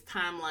in this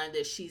timeline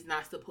that she's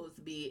not supposed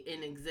to be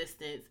in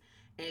existence,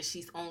 and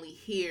she's only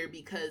here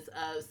because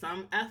of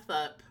some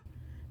F-up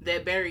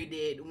that Barry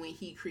did when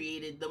he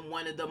created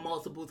one of the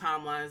multiple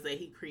timelines that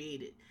he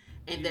created,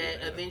 and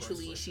that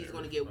eventually she's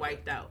going to get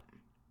wiped out.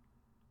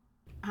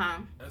 Huh?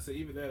 I said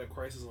even that, a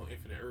Crisis on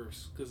Infinite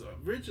Earths, because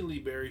originally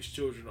Barry's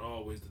children are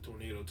always the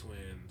Tornado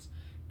Twins,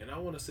 and I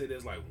want to say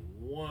there's like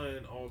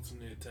one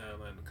alternate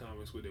timeline in the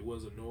comics where there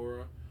was a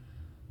Nora.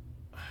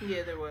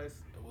 Yeah, there was.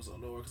 It was a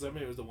Nora, because I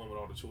mean it was the one with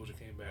all the children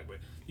came back, but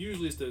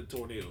usually it's the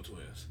Tornado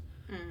Twins.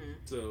 Mm-hmm.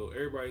 So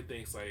everybody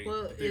thinks like.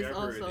 Well, it's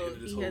also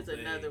he has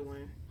another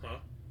one. Huh?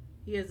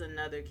 He has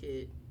another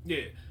kid.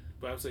 Yeah.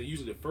 But I'm saying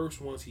usually the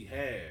first ones he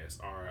has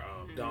are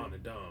Dawn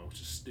and Dawn,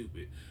 which is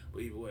stupid.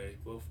 But either way,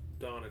 both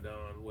Dawn and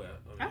Dawn,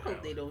 I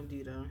hope they don't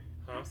do them.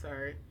 Huh? I'm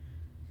sorry.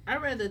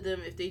 I'd rather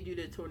them, if they do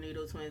the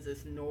Tornado Twins,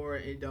 it's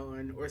Nora and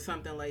Dawn or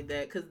something like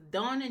that. Because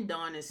Dawn and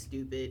Dawn is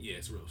stupid. Yeah,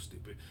 it's real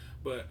stupid.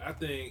 But I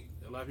think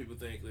a lot of people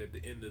think that at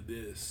the end of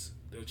this,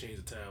 they'll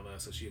change the timeline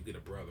so she'll get a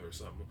brother or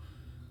something.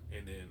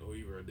 And then, or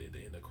even at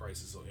the end of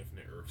Crisis on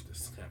Infinite Earths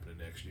that's happening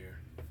next year.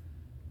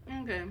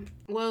 Okay.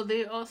 Well,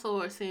 they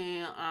also are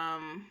saying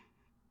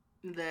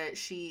that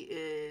she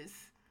is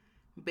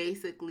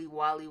basically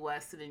Wally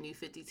West in the New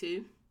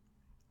 52.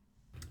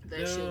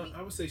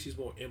 I would say she's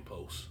more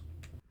Impulse.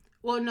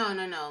 Well, no.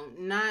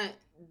 Not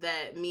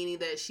that, meaning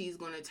that she's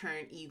going to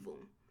turn evil.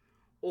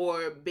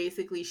 Or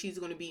basically she's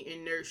going to be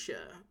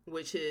Inertia,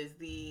 which is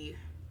the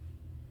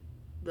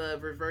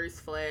reverse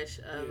Flash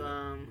of... the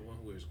one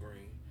who wears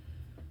green.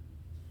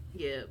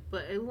 Yeah,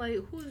 but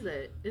who is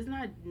that? It's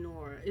not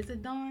Nora. Is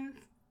it Dawn?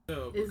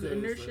 No, because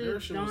Inertia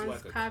was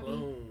like a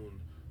clone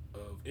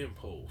of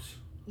Impulse.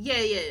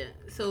 Yeah.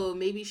 So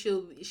maybe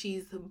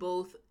she's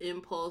both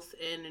Impulse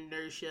and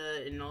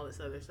Inertia and all this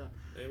other stuff.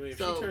 I mean, if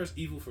she turns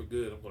evil for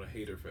good, I'm gonna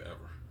hate her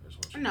forever.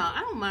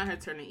 I don't mind her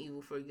turning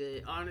evil for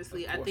good.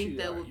 Honestly, I think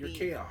that would be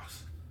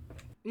chaos.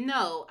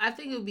 No, I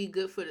think it would be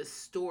good for the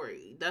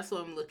story. That's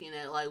what I'm looking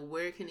at. Like,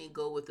 where can it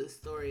go with the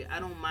story? I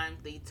don't mind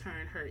if they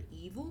turn her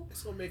evil.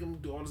 It's gonna make them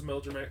do all this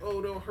melodramatic.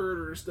 Oh, don't hurt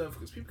her and stuff,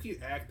 because people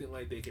keep acting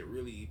like they can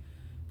really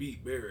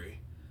beat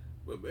Barry,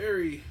 but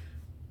Barry,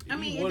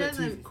 it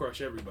doesn't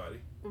crush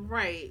everybody.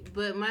 Right,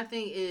 but my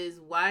thing is,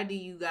 why do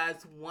you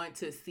guys want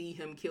to see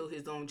him kill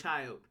his own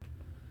child?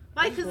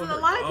 Like, because a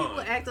lot of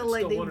people acting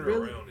like they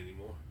really.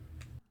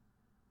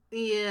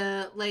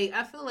 Yeah, like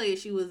I feel like if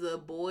she was a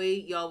boy,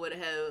 y'all would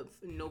have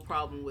no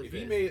problem with If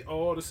he this. made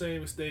all the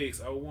same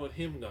mistakes, I would want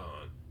him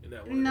gone in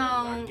that one run.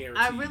 I No, I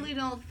guarantee you. really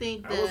don't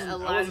think I that a wasn't. I lot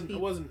of wasn't. I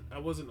people. wasn't. I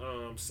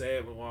wasn't.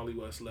 Sad when Wally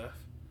West left.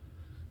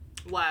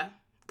 Why?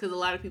 Because a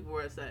lot of people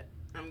were upset.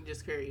 I'm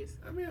just curious.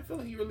 I mean, I feel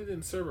like he really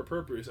didn't serve a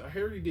purpose. I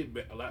heard he did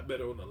a lot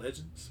better on the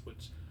Legends,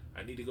 which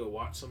I need to go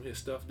watch some of his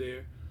stuff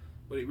there.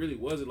 But it really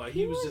wasn't like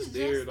he was just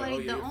there. Like, oh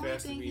like, yeah, the only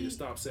faster than thing me he to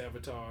stop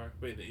Savitar.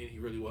 But in the end, he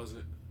really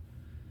wasn't.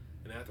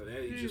 And after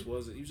that, he just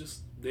wasn't. He was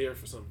just there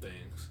for some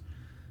things.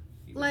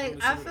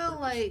 like I feel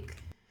like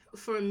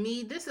for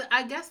me, this is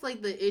I guess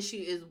like the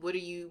issue is what are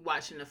you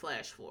watching the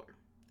Flash for,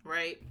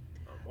 right?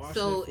 I'm watching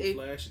So it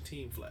for Flash and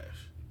Team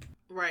Flash.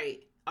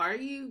 Right. Are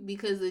you?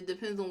 Because it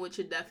depends on what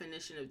your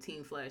definition of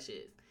Team Flash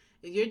is.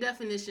 If your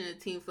definition of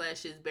Team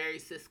Flash is Barry,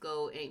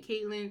 Cisco, and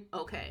Caitlin,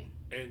 okay.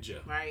 And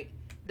Joe. Right?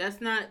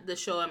 That's not the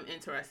show I'm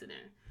interested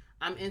in.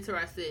 I'm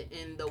interested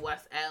in the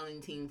West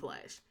Allen Team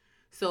Flash.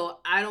 So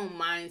I don't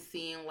mind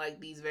seeing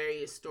like these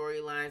various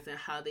storylines and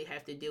how they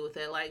have to deal with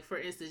it. Like for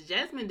instance,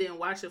 Jasmine didn't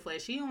watch the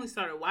Flash. She only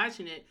started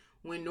watching it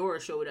when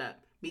Nora showed up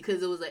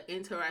because it was an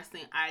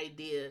interesting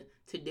idea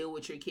to deal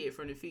with your kid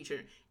from the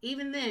future.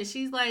 Even then,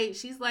 she's like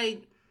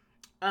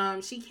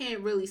she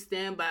can't really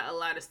stand by a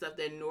lot of stuff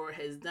that Nora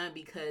has done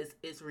because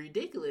it's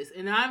ridiculous.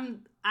 And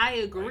I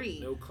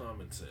agree. Like, no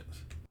common sense.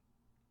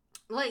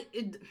 Like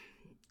it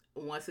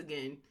once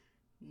again,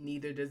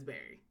 neither does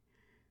Barry.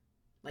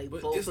 Like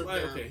but both it's of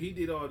like, them. okay, he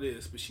did all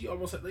this, but she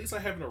almost it's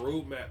like having a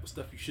roadmap of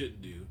stuff you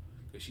shouldn't do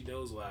because she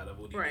knows a lot of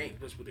what he did.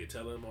 That's what they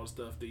tell him, all the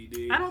stuff that he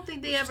did. I don't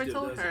think they ever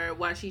told her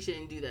why she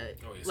shouldn't do that.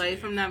 Oh, yes, like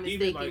if I'm not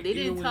mistaken, like, they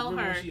didn't tell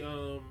her. When she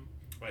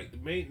like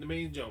the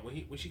main jump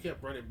when she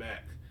kept running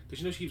back because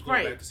you know she keeps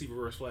going back to see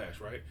Reverse Flash,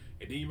 right?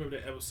 And then you remember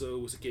that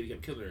episode was the kid who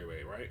kept killing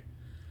everybody, right?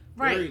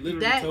 Right.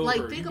 That told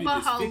like her, think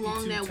about how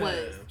long that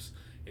was.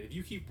 And if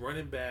you keep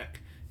running back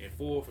and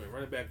forth and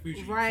running back future,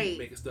 you keep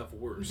making stuff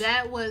worse.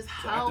 That was so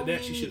how after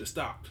that she should have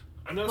stopped.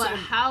 I'm not but saying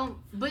how?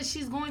 But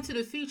she's going to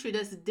the future.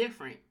 That's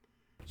different.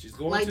 She's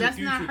going like to that's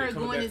the future, not her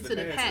going into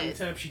the past. Every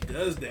time she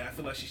does that, I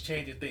feel like she's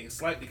changing things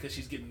slightly because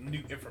she's getting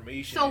new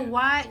information. So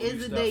why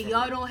is it that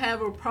y'all don't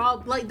have a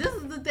problem? Like this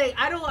is the thing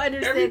I don't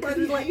understand.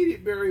 Everybody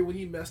hated Barry when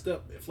he messed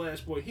up at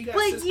Flashpoint. He got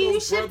Cisco's you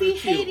should be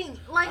killed. hating.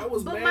 Like, I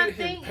was but mad my at him.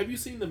 thing. Have you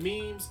seen the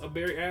memes of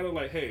Barry Allen?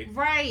 Like, hey,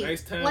 right,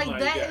 nice time. Like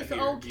that is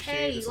here.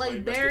 okay.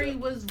 Like Barry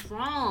was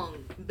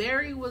wrong.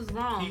 Barry was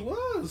wrong. He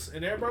was,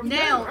 and everybody.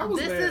 Now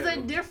this is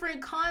a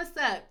different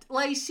concept.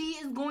 Like she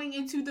is going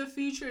into the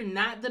future,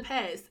 not the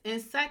past.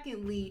 And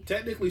secondly,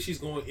 technically, she's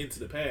going into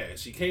the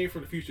past. She came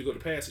from the future to go to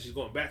the past, and she's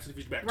going back to the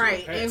future, back to the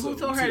past. And who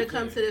told her to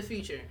come to the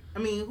future? I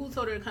mean, who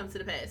told her to come to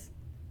the past?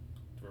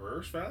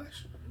 Reverse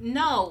Flash?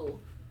 No.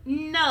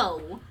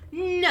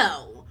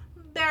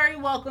 Barry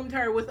welcomed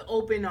her with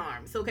open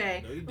arms.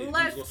 Okay, no,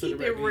 let's keep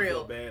it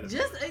real.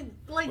 Just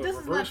like but this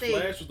is my thing.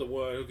 Flash was the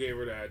one who gave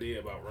her the idea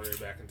about running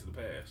back into the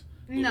past.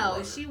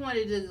 No, she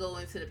wanted to go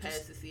into the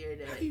past to see her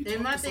dad. How do you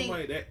and my to thing,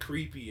 somebody that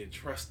creepy and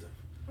trust him?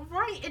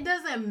 Right, it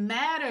doesn't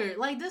matter.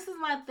 Like this is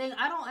my thing.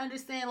 I don't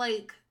understand.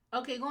 Like,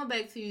 okay, going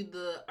back to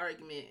the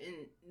argument, and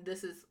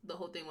this is the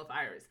whole thing with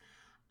Iris.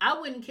 I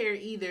wouldn't care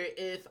either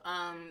if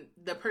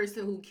the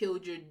person who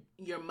killed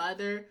your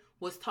mother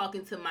was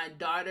talking to my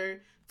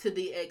daughter to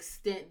the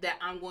extent that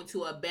I'm going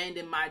to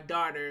abandon my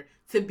daughter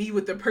to be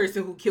with the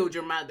person who killed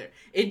your mother.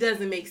 It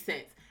doesn't make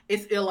sense.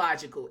 It's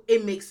illogical.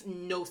 It makes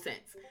no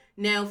sense.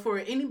 Now, for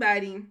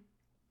anybody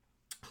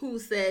who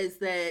says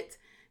that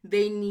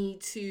they need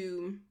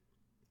to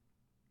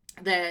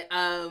that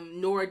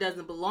Nora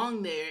doesn't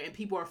belong there and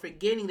people are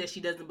forgetting that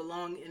she doesn't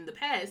belong in the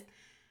past,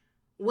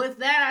 with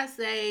that I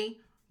say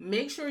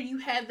make sure you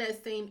have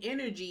that same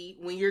energy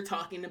when you're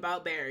talking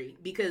about Barry,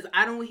 because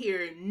I don't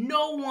hear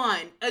no one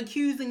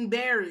accusing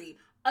Barry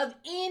of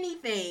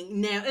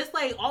anything. Now it's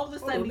like all of a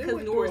sudden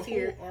because Nora's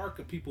here, whole arc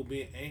of people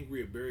being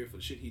angry at Barry for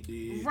the shit he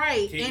did,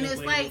 right? Caitlin and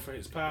it's like for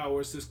his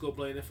power, Cisco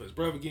blaming him for his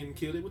brother getting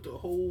killed. It with a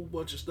whole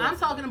bunch of stuff. I'm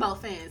talking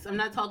about fans. I'm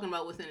not talking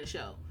about within the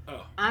show.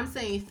 Oh. I'm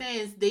saying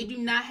fans, they do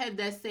not have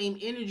that same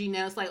energy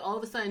now. It's like all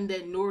of a sudden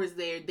that Nora's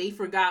there, they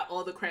forgot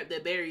all the crap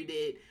that Barry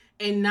did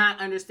and not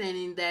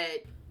understanding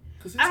that.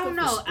 I don't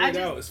know. I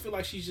feel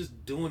like she's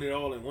just doing it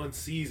all in one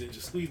season,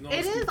 just squeezing all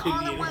the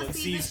stupidity in one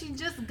season. She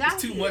just got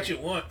it's too much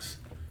at once.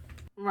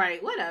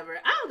 Right, whatever.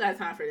 I don't got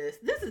time for this.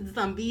 This is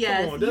some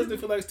BS. Come on, doesn't it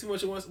feel like it's too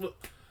much at once?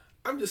 Look,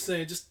 I'm just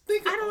saying, just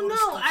think. I don't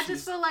know. I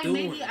just feel like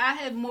maybe I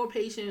have more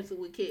patience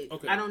with kids.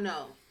 Okay. I don't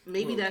know.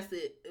 Maybe that's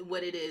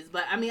what it is.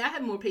 But I mean, I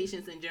have more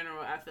patience in general.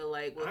 I feel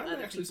like with I'm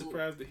other actually people.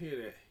 surprised to hear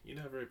that you're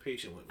not very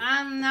patient with me.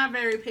 I'm not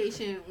very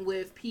patient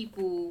with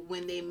people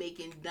when they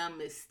making dumb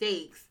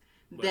mistakes.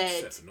 But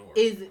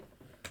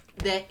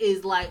That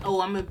is like,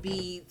 oh, I'm gonna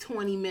be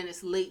 20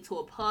 minutes late to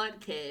a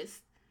podcast.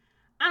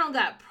 I don't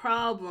got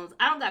problems.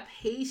 I don't got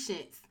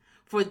patience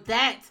for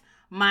that,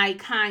 my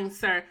kind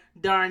sir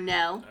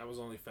Darnell. I was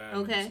only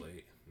 5 minutes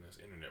late. And that's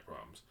internet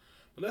problems.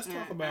 But let's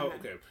talk about,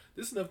 okay,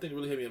 this is another thing that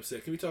really had me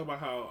upset. Can we talk about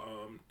how,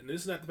 and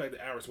this is not the fact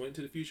that Iris went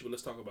into the future, but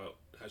let's talk about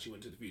how she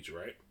went into the future,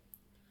 right?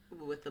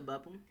 with the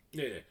bubble.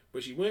 Yeah,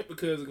 but she went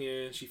because,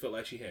 again, she felt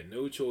like she had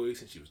no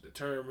choice and she was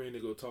determined to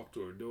go talk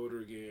to her daughter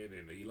again,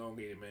 and the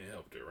elongated man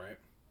helped her, right?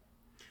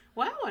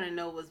 What I want to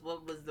know was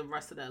what was the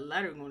rest of that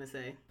letter going to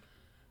say?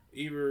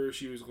 Either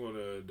she was going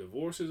to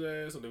divorce his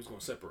ass or they was going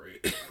to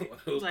separate.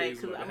 Like,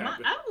 cause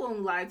I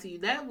won't lie to you,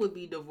 that would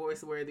be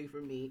divorce worthy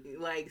for me.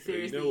 Like,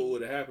 seriously. You know what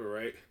would have happened,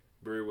 right?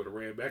 Barry would have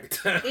ran back in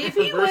time. If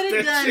he would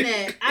have done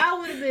that, I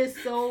would have been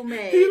so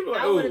mad.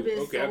 I would have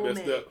been so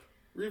mad. Up.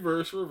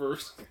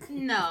 Reverse.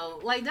 No,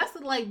 like that's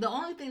like the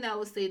only thing that I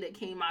would say that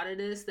came out of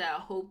this that I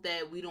hope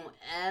that we don't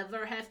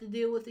ever have to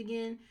deal with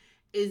again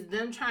is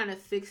them trying to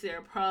fix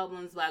their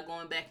problems by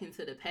going back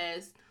into the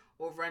past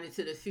or running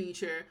to the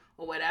future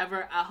or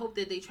whatever. I hope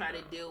that they try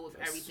to deal with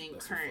everything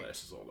current. That's what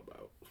Flash is all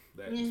about.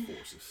 That is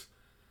forces.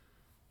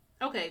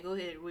 Okay, go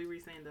ahead. What were you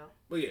saying though?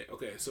 But yeah,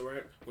 okay. So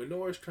right when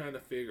Nora's trying to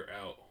figure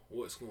out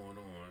what's going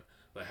on,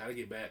 like how to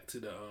get back to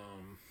the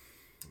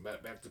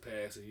back to the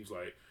past, and he's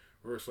like,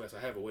 Reverse Flash, I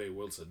have a way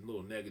where it's a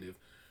little negative.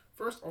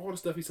 First, all the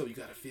stuff he said, you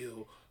gotta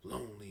feel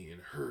lonely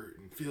and hurt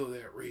and feel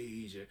that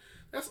rage, and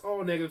that's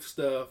all negative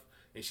stuff.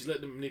 And she's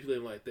letting them manipulate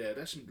him like that.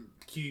 That should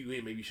cue you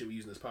in. Maybe you should be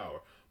using this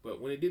power.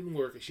 But when it didn't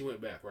work, and she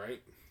went back,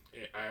 right?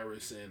 And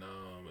Iris and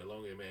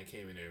Elongated Man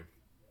came in there.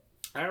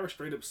 Iris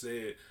straight up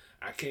said,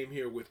 "I came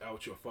here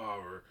without your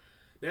father."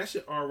 That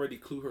should already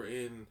clue her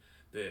in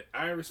that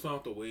Iris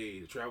found a way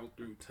to travel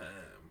through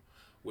time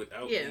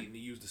without needing to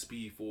use the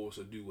Speed Force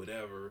or do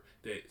whatever,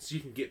 that she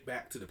can get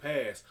back to the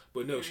past.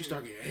 But no, she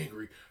started getting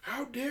angry.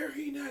 How dare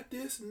he not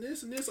this and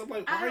this and this? I'm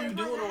like, why are you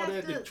doing all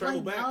that to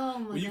travel back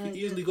when you can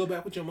easily go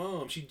back with your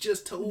mom? She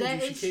just told you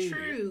she came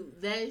here.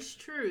 That is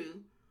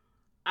true.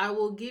 I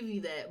will give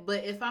you that.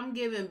 But if I'm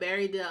giving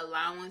Barry the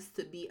allowance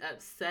to be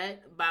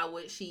upset by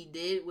what she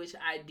did, which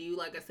I do,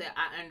 like I said,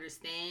 I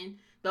understand.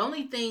 The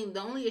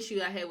only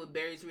issue I had with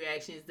Barry's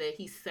reaction is that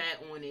he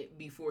sat on it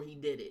before he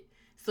did it.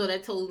 So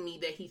that told me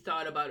that he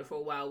thought about it for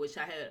a while, which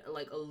I had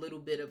like a little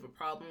bit of a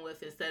problem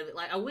with. Instead of it,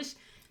 like I wish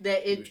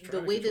that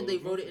the way that they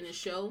wrote it in the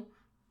show.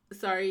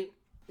 Sorry,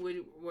 what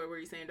were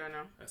you saying,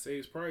 Darnell? I say he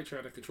was probably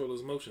trying to control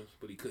his emotions,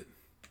 but he couldn't.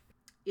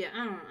 Yeah,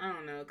 I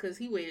don't know, because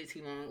he waited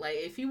too long. Like,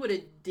 if he would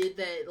have did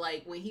that,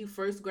 like, when he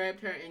first grabbed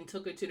her and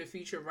took her to the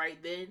future right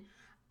then,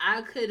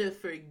 I could have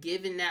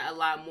forgiven that a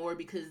lot more,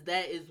 because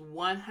that is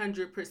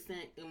 100%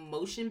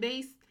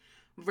 emotion-based,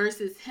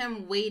 versus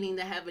him waiting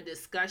to have a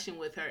discussion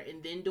with her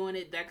and then doing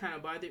it. That kind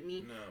of bothered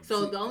me. No,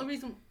 so, the only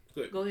reason...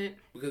 Good. Go ahead.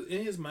 Because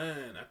in his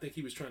mind, I think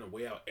he was trying to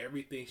weigh out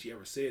everything she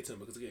ever said to him,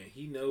 because, again,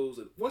 he knows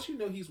that once you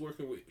know she's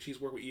working with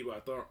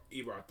Eva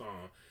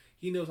Arthon,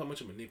 he knows how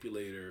much a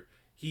manipulator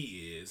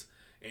he is.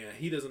 And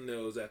he doesn't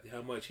know exactly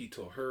how much he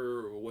told her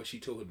or what she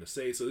told him to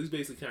say. So he's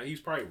basically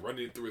he's probably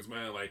running it through his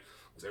mind, like,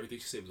 was everything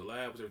she said was a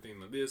lie? Was everything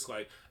like this?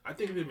 Like, I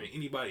think if it had been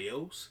anybody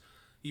else,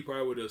 he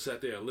probably would have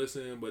sat there and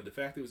listened. But the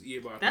fact it was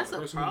Eva, the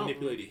person who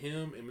manipulated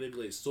him and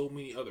manipulated so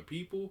many other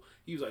people,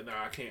 he was like,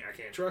 nah, I can't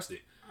trust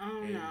it. I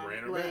don't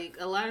know. Like,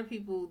 a lot of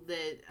people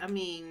that, I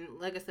mean,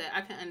 like I said, I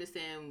can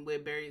understand where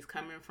Barry's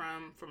coming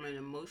from an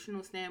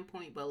emotional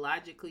standpoint, but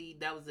logically,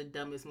 that was the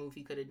dumbest move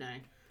he could have done.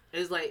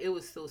 It's like, it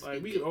was so stupid.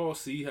 Like, we could all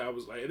see how it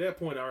was, like, at that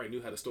point, I already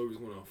knew how the story was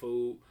going to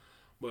unfold.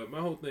 But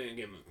my whole thing,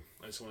 again,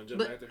 I just want to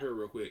jump back to her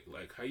real quick.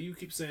 Like, how you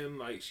keep saying,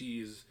 like,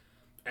 she's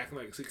acting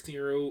like a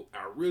 16-year-old.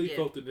 I really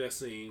felt in that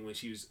scene when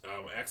she was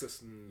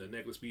accessing the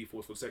necklace Speed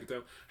Force for the second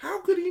time.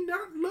 How could he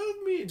not love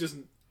me? And just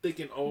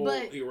thinking all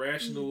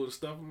irrational and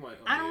stuff. I'm like,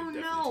 oh, I don't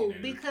know.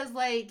 Because,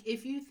 like,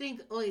 if you think,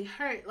 like,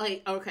 her,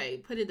 like, okay,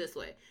 put it this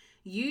way.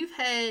 You've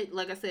had,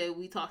 like I said,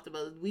 we talked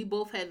about, we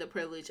both had the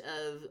privilege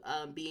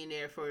of being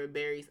there for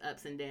Barry's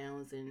ups and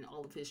downs and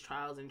all of his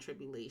trials and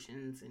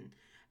tribulations and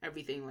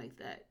everything like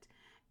that.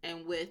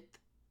 And with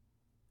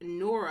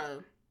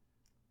Nora,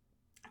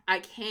 I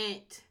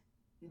can't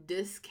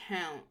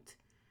discount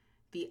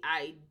the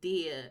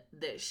idea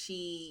that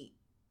she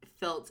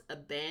felt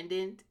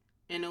abandoned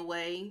in a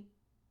way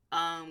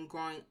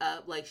growing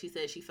up. Like she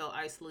said, she felt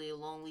isolated,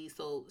 lonely,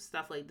 so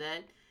stuff like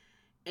that.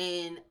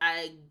 And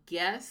I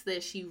guess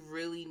that she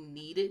really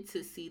needed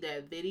to see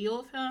that video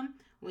of him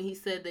when he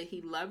said that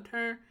he loved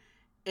her.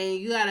 And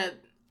you gotta,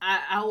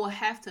 I will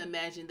have to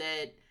imagine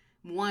that,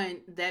 one,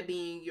 that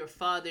being your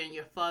father, and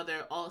your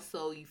father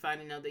also, you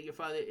finding out that your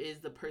father is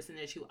the person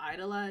that you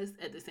idolize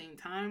at the same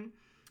time,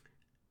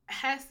 that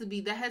has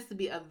to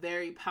be a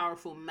very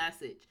powerful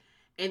message.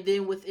 And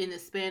then within a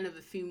span of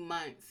a few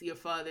months, your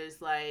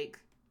father's like,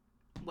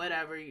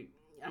 whatever,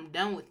 I'm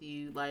done with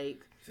you,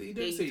 like, so he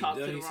didn't say he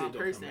done, he said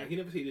don't come back. He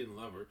never said he didn't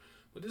love her.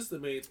 But this is the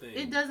main thing.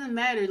 It doesn't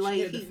matter.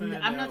 Like,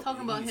 I'm not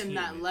talking about him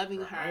not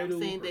loving her. I'm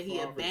saying that he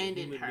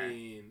abandoned her.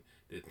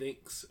 That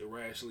thinks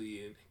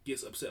irrationally and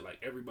gets upset like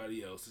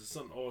everybody else. This is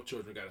something all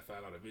children got to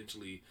find out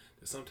eventually.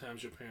 That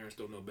sometimes your parents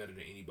don't know better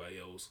than anybody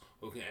else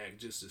or can act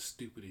just as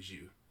stupid as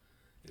you.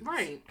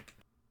 Right.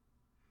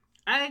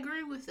 I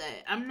agree with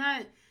that.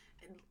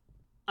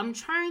 I'm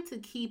trying to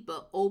keep an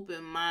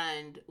open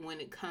mind when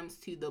it comes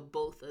to the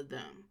both of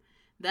them.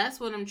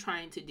 That's what I'm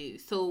trying to do.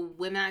 So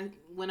when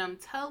I'm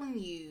telling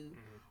you,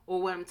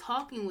 or what I'm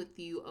talking with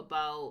you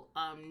about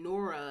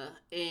Nora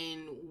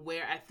and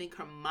where I think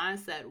her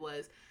mindset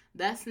was,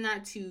 that's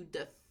not to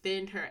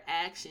defend her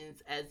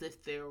actions as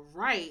if they're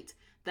right.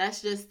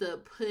 That's just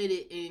to put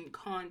it in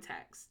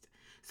context.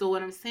 So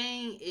what I'm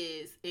saying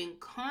is, in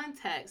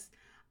context,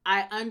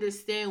 I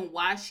understand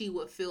why she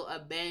would feel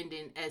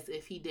abandoned as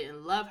if he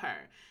didn't love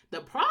her.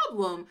 The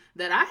problem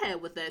that I had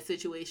with that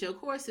situation,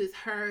 of course, is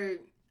her,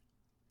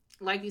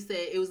 like you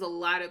said, it was a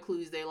lot of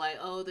clues. They're like,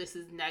 oh, this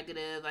is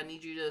negative. I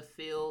need you to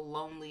feel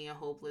lonely and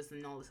hopeless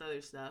and all this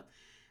other stuff.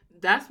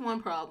 That's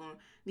one problem.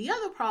 The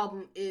other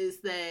problem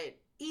is that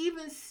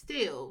even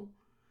still,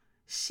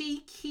 she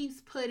keeps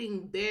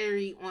putting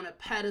Barry on a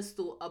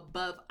pedestal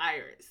above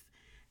Iris.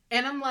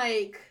 And I'm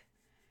like,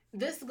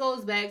 this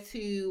goes back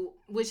to,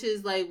 which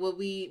is like what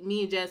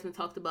me and Jasmine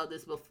talked about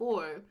this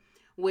before,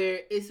 where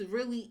it's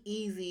really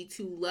easy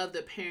to love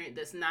the parent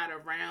that's not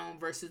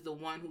around versus the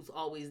one who's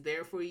always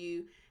there for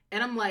you.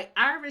 And I'm like,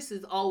 Iris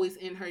is always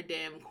in her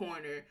damn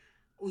corner.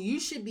 You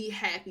should be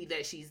happy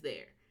that she's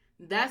there.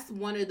 That's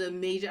one of the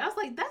major. I was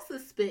like, that's a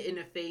spit in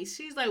the face.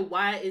 She's like,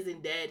 why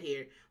isn't Dad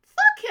here?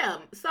 Fuck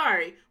him.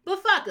 Sorry,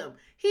 but fuck him.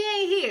 He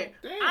ain't here.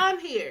 Damn. I'm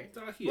here. It's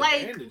not he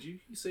abandoned you.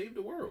 He saved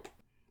the world.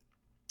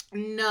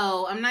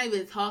 No, I'm not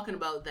even talking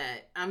about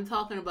that. I'm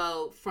talking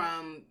about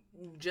from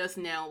just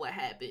now what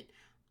happened.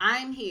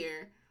 I'm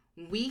here.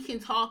 We can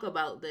talk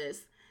about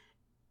this.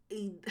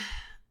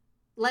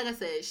 Like I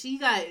said, she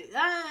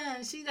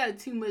got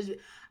too much.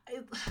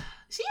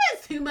 She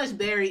has too much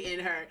Barry in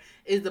her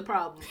is the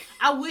problem.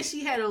 I wish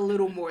she had a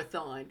little more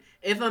Thawne,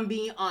 if I'm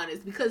being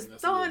honest, because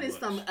Thawne is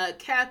some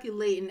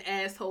calculating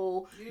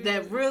asshole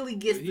that really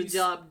gets the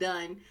job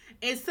done.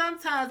 And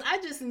sometimes I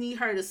just need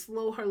her to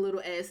slow her little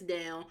ass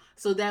down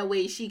so that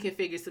way she can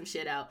figure some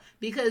shit out.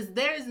 Because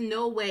there's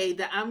no way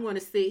that I'm going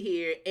to sit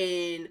here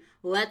and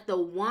let the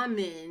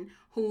woman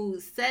who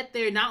sat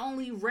there not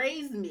only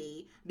raised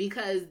me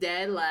because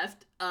Dad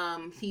left,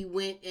 he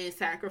went and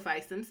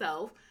sacrificed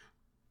himself.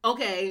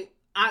 Okay,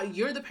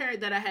 you're the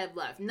parent that I have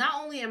left.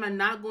 Not only am I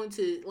not going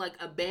to like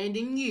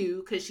abandon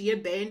you because she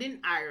abandoned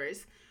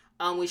Iris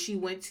when she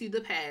went to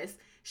the past,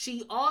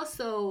 she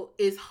also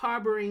is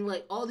harboring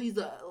like all these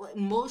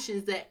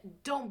emotions that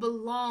don't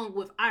belong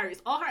with Iris.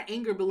 All her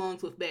anger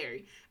belongs with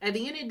Barry. At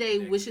the end of the day,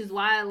 which is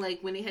why like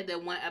when they had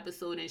that one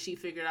episode and she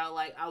figured out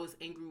like I was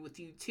angry with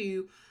you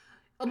too.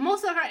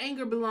 Most of her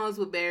anger belongs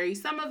with Barry.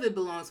 Some of it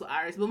belongs with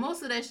Iris, but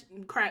most of that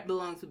crap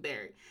belongs with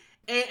Barry.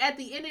 And at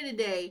the end of the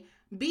day,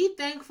 be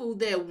thankful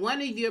that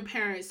one of your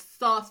parents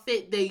saw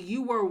fit that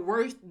you were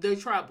worth the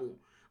trouble.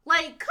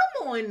 Like,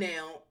 come on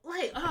now.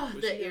 Like, oh,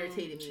 but that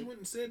irritated me. She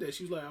wouldn't say that.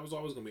 She was like, I was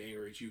always going to be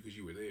angry at you because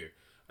you were there.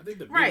 I think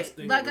the biggest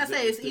thing, like I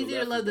say, it's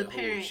easier to love the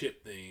parent.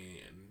 Chip thing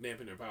and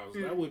napping their powers.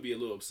 I would be a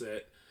little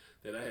upset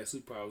that I had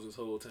superpowers this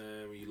whole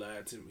time and you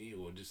lied to me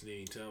or just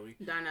didn't tell me.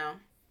 I know.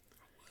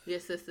 Your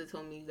sister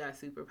told me you got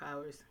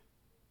superpowers.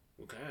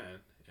 What kind?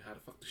 And how the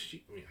fuck does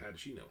she? I mean, how does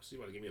she know? She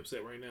about to get me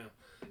upset right now.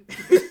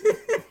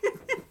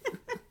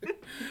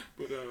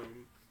 But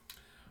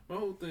my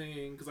whole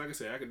thing, because like I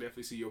said, I can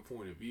definitely see your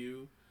point of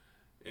view.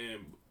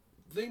 And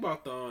the thing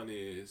about Thawne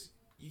is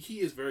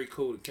he is very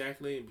cold and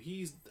calculating. But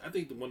he's, I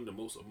think, one of the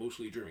most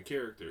emotionally driven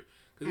character.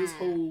 Because his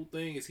whole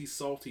thing is he's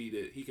salty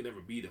that he can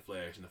never be the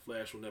Flash, and the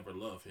Flash will never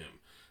love him.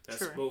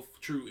 That's both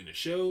true in the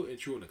show and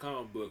true in the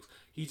comic books.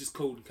 He's just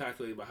cold and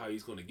calculated about how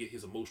he's going to get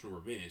his emotional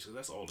revenge. Because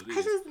that's all it is.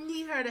 I just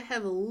need her to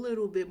have a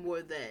little bit more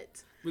of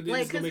that. But then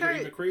it's going to make it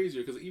even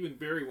crazier. Because even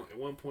Barry, at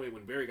one point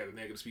when Barry got a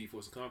negative Speed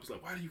Force in comics, he's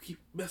like, why do you keep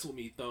messing with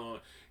me,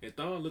 Thawne? And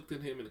Thawne looked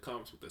at him in the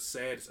comics with the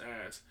saddest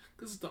eyes.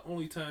 Because it's the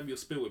only time you'll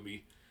spend with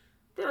me.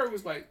 Barry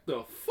was like,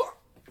 the fuck?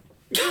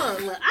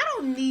 Look, I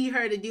don't need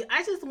her to do.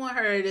 I just want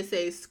her to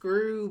say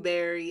screw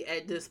Barry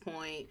at this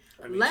point.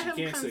 I mean, let she him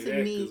can't come say to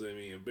that me. Because I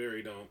mean, if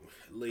Barry don't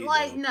lay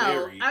like down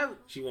no, Barry,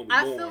 she won't be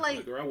born. Feel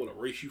like girl, I will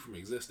erase you from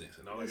existence,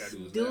 and all I gotta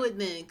do is do it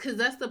then. Because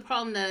that's the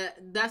problem.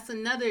 That's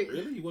another.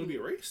 Really, you want to be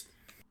erased?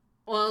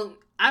 Well,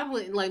 I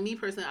wouldn't, like me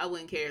personally, I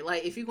wouldn't care.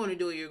 Like if you're going to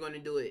do it, you're going to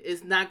do it.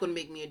 It's not going to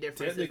make me a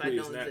difference if I don't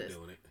it's not exist.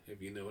 doing it, if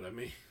you know what I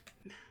mean.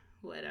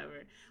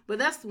 Whatever. But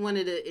that's one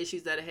of the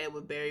issues that I had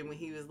with Barry when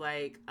he was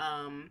like,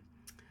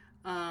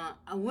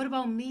 what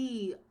about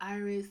me,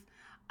 Iris?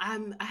 I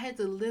had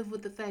to live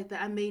with the fact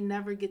that I may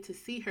never get to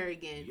see her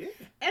again. Yeah.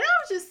 And I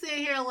was just sitting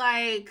here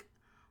like,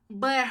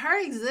 but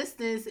her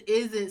existence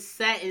isn't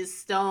set in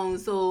stone,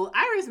 so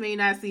Iris may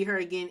not see her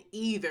again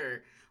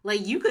either.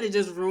 Like, you could have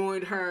just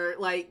ruined her.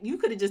 Like, you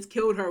could have just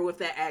killed her with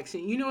that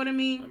action. You know what I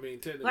mean? I mean,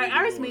 technically, like,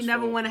 Iris may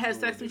never want to have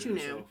sex with you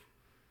now.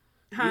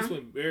 At least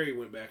when Barry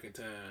went back in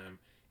time,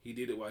 he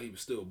did it while he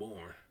was still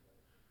born.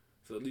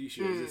 So at least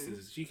your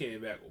existence, she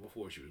came back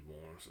before she was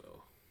born,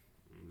 so.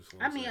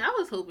 I mean, I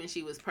was hoping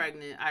she was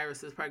pregnant.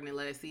 Iris was pregnant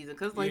last season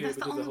because, like, that's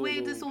the only way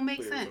this will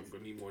make sense. I'm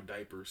gonna need more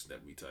diapers.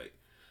 That'd be tight.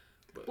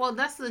 But. Well,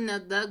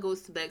 that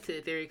goes back to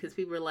the theory because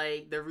people are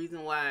like, the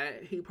reason why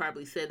he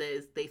probably said that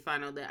is they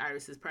find out that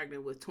Iris is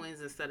pregnant with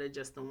twins instead of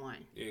just the one.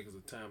 Yeah, because the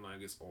timeline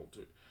gets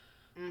altered.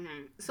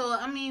 So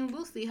I mean,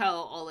 we'll see how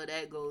all of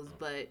that goes.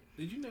 But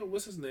did you know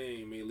what's his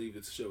name may leave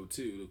the show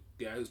too?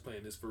 The guy who's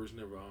playing this version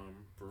of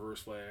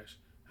Reverse Flash.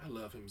 I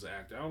love him as an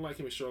actor. I don't like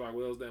him as Sherlock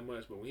Wells that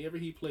much, but whenever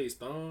he plays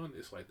Thawne,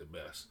 it's like the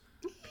best.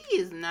 he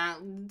is not.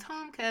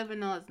 Tom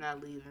Cavanaugh is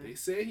not leaving. They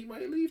said he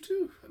might leave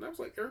too, and I was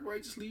like,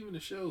 everybody just leaving the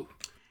show.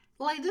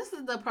 Like, this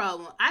is the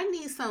problem. I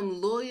need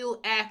some loyal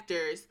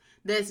actors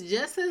that's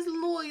just as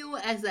loyal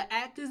as the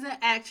actors and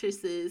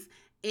actresses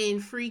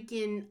in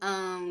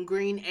freaking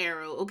Green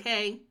Arrow.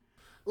 Okay.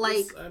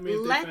 Like, I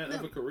mean, if they find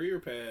other career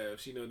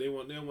paths, you know, they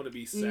want to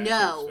be sad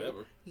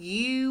forever.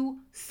 You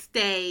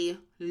stay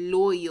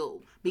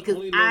loyal because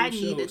I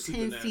need a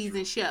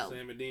 10-season show.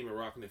 Sam and Dean are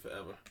rocking it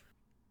forever.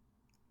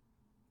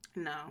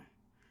 No,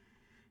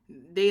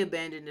 they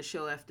abandoned the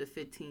show after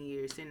 15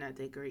 years. They're not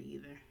that great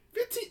either.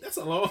 15? That's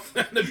a long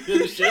time to be on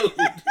the show.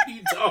 What are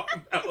you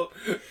talking about?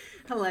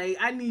 Like,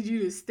 I need you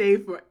to stay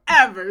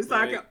forever so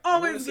I can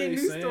always get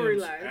new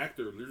storylines.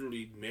 Actor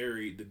literally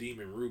married the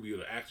demon Ruby, or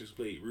the actress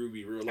played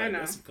Ruby. Real life.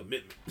 That's a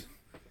commitment.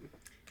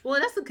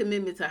 Well, that's a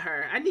commitment to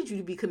her. I need you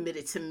to be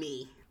committed to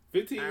me.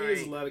 15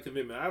 years is a lot of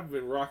commitment. I've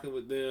been rocking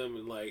with them,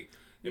 and like,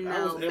 if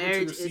I was ever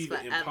to receive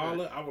an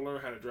Impala, I would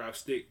learn how to drive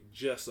stick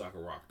just so I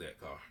could rock that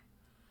car.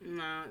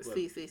 No,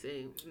 see.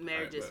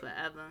 Marriage is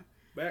forever.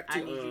 Back to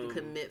I need you to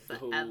commit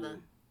forever.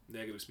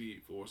 Negative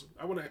Speed Force.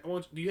 I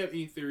want. Do you have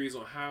any theories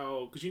on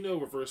how? Because you know,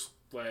 Reverse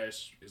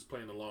Flash is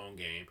playing the long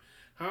game.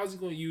 How is he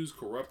going to use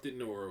corrupted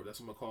Nora? That's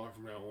what I'm gonna call her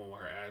from now on,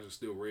 while her eyes are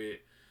still red,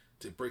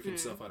 to break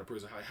himself out of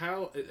prison.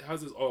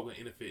 How's this all going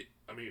to benefit?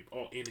 I mean,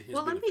 all in his.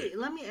 Well,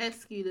 let me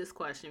ask you this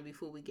question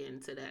before we get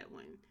into that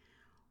one.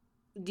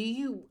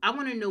 I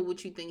want to know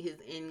what you think his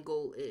end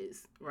goal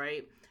is,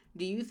 right?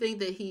 Do you think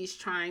that he's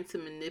trying to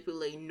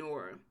manipulate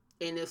Nora?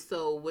 And if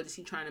so, what is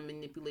he trying to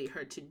manipulate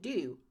her to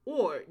do?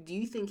 Or do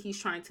you think he's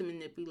trying to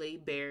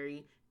manipulate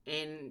Barry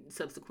and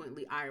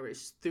subsequently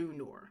Iris through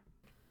Nora?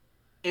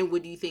 And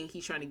what do you think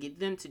he's trying to get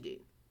them to do?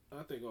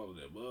 I think all of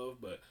the above,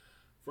 but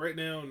for right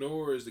now,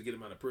 Nora is to get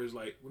him out of prison.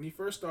 Like, when he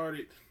first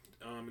started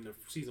in the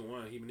season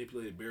 1, he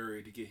manipulated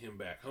Barry to get him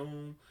back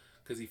home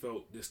because he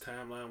felt this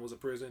timeline was a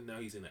prison. Now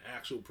he's in an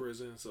actual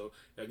prison. So,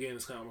 again,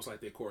 it's kind of almost like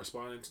they're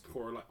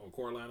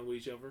correlating with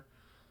each other.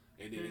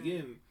 And then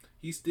again,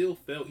 he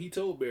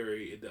told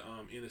Barry at the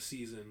end of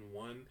season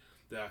 1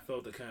 that I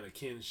felt a kind of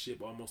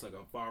kinship, almost like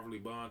a fatherly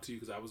bond to you,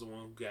 because I was the one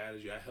who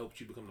guided you. I helped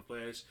you become the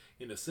Flash.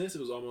 In a sense, it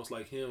was almost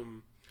like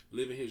him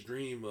living his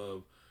dream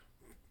of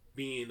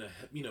being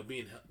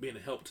a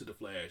help to the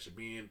Flash, or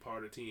being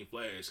part of Team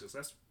Flash, because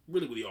that's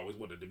really what he always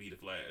wanted, to be the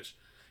Flash,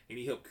 and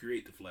he helped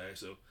create the Flash.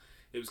 So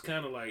it was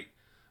kind of like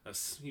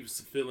he was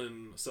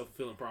fulfilling a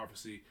self-fulfilling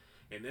prophecy.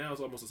 And now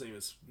it's almost the same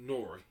as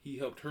Nora. He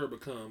helped her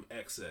become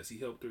Excess. He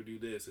helped her do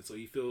this. And so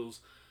he feels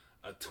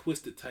a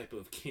twisted type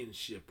of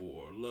kinship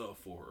or love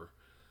for her.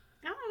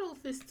 I don't know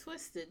if it's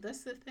twisted.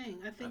 That's the thing.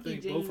 I think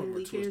both of them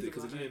are twisted.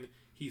 Because again,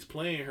 he's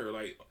playing her.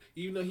 Like,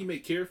 even though he may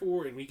care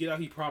for her, and when we get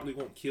out, he probably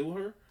won't kill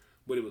her.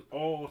 But it was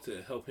all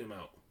to help him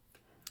out.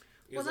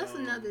 Well, that's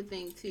another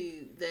thing,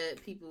 too,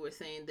 that people were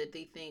saying, that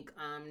they think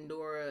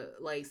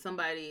Nora's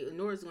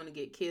going to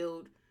get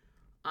killed.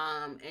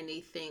 And they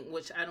think,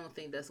 which I don't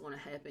think that's going to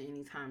happen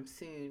anytime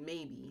soon.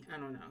 Maybe, I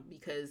don't know,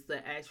 because the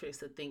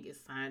actress, I think, is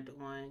signed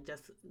on,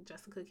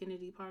 Jessica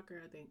Kennedy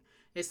Parker, I think,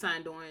 is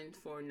signed on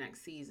for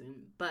next season.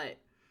 But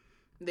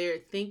they're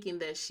thinking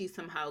that she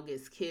somehow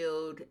gets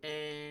killed,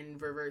 and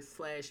Reverse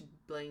Flash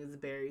blames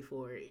Barry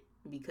for it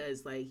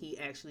because, like, he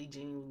actually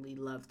genuinely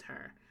loved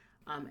her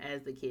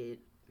as a kid.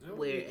 That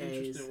would be an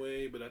interesting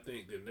way, but I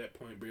think that at that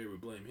point Barry would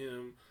blame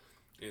him.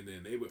 And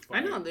then they would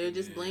fight. I know, they would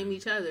just blame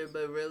each other,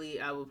 but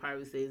really, I would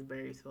probably say it's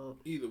Barry's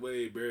fault. Either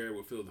way, Barry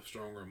would feel the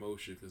stronger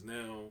emotion, because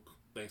now,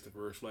 thanks to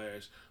Reverse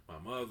Flash, my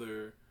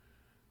mother,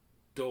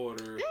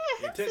 daughter,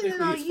 and technically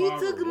his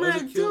father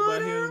wasn't killed by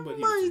him, but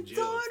he was in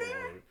jail for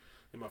it.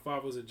 And my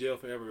father was in jail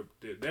forever.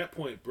 At that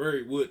point,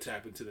 Barry would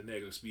tap into the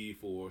Negative Speed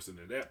Force, and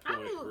at that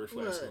point, Reverse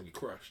Flash is going to get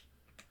crushed.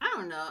 I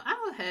don't know. I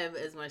don't have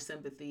as much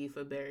sympathy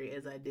for Barry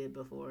as I did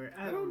before.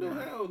 I don't know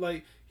how.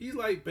 Like, he's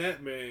like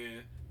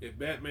Batman if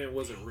Batman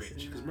wasn't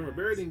rich. Because remember,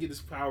 Barry didn't get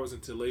his powers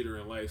until later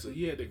in life, so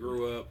he had to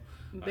grow up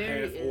a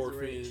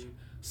half-orphan,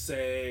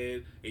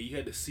 sad, and you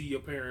had to see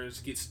your parents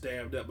get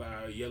stabbed up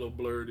by a yellow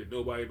blur that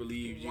nobody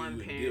believed you,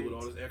 and deal with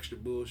all this extra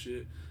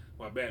bullshit.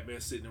 While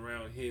Batman's sitting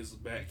around in his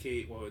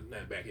Batcave, well,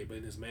 not Batcave, but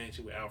in his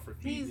mansion with Alfred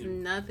feeding him. He's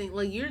nothing.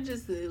 Like, you're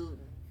just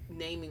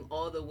naming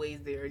all the ways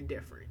they're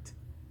different.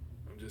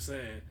 Just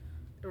saying.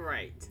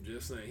 Right. I'm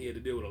just saying he had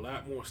to deal with a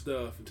lot more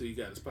stuff until he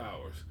got his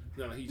powers.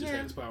 No, he just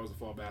had his powers to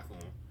fall back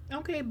on.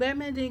 Okay,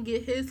 Batman didn't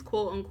get his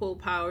quote-unquote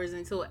powers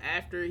until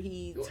after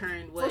he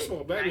turned, what, First of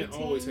all, Batman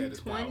 19, always had his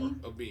 20? power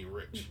of being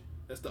rich.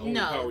 That's the only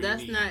power you need. No,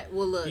 that's not...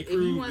 Well, look, if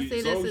you want to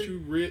say that's... As long as you're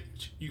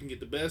rich, you can get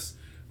the best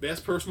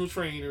personal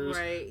trainers,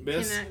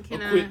 best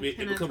equipment,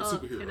 and become a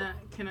superhero.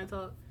 Can I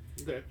talk?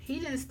 Okay. He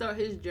didn't start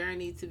his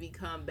journey to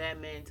become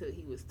Batman until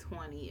he was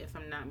 20, if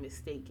I'm not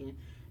mistaken.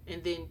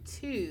 And then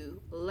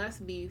 2, let's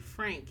be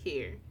frank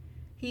here.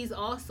 He's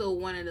also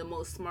one of the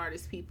most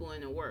smartest people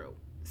in the world.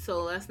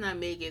 So let's not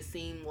make it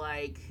seem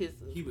like He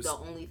the was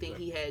only thing like,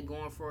 he had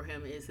going for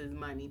him is his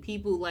money.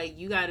 People like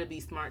you got to be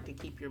smart to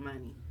keep your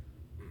money,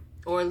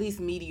 or at least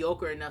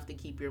mediocre enough to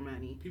keep your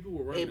money, people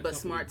were running the but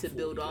company smart to before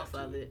build he off got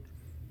to of it. it,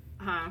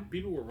 huh?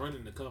 People were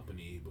running the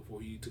company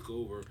before he took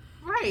over, and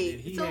Right. then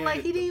he So had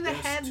like he the didn't even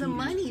best have the tutors and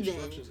money then.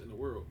 instructions in the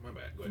world. My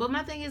bad. Go ahead. But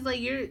my thing is like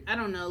I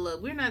don't know.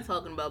 Look, we're not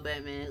talking about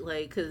Batman,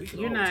 like, We because can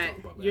you're always not, talk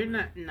about you're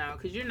Batman. not, no,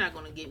 because you're not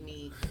gonna get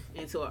me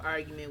into an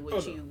argument with Oh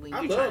no, you when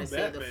I you're trying to love say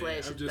Batman. the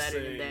Flash I'm is just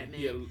better than saying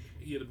Batman.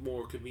 he had a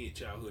more convenient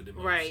childhood than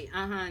most. Right.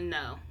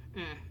 No.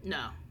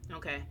 No.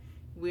 Okay.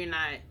 We're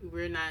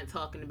not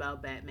talking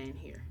about Batman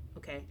here.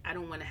 Okay. I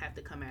don't want to have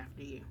to come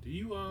after you. Do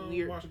you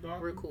watch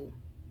Gotham? We're cool.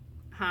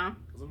 Huh?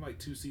 Because I'm like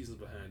 2 seasons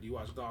behind. Do you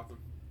watch Gotham?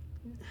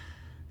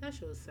 That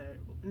show's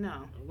terrible.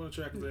 No. I'm gonna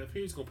track his ass.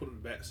 He's gonna put him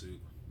in the bat suit.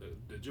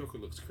 The Joker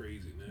looks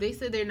crazy, man. They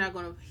said they're not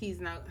gonna. He's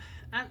not.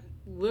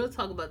 We'll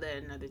talk about that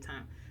another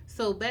time.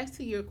 So back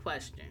to your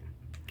question,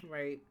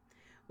 right?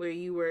 Where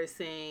you were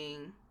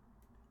saying,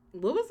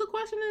 what was the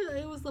question?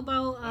 It was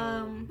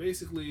about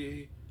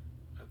basically,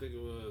 I think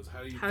it was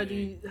how do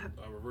you think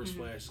Reverse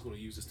Flash is going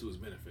to use this to his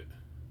benefit?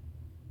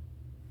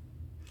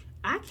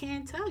 I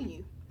can't tell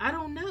you. I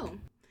don't know,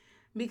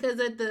 because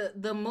at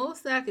the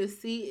most I could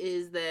see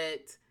is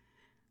that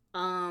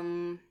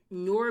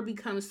Nora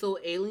becomes so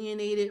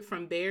alienated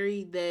from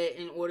Barry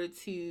that in order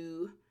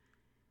to,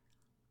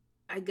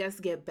 I guess,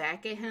 get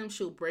back at him,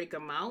 she'll break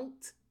him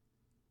out,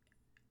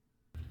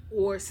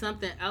 or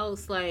something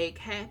else like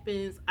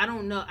happens. I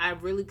don't know. I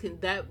really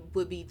could. That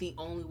would be the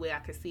only way I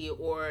could see it,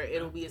 or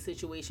it'll be a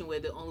situation where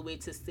the only way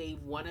to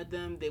save one of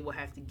them, they will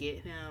have to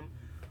get him,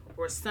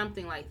 or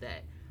something like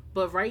that.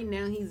 But right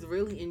now, he's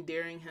really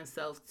endearing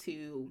himself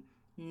to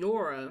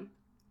Nora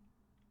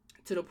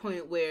to the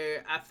point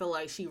where I feel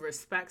like she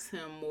respects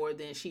him more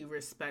than she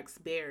respects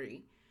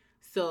Barry.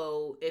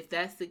 So if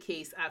that's the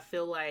case, I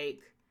feel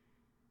like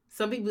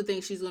some people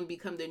think she's going to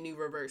become the new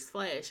Reverse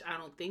Flash. I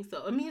don't think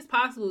so. I mean, it's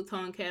possible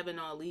Tom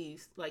Cavanaugh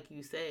leaves, like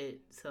you said.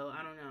 So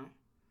I don't know.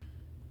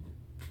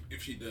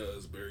 If she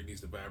does, Barry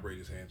needs to vibrate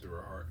his hand through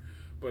her heart.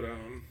 But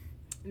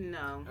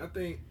No, I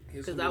think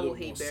his because I will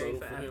hate Barry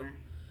forever.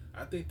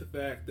 I think the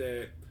fact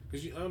that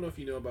because I don't know if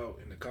you know about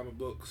in the comic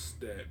books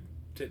that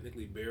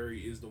technically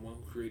Barry is the one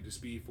who created the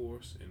Speed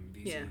Force in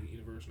the DC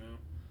universe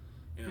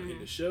now, and in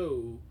the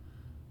show,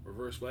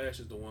 Reverse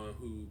Flash is the one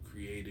who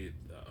created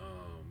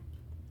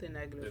the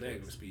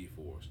negative Speed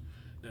Force.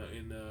 Now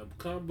in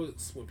comic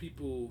books, when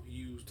people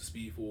use the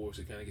Speed Force,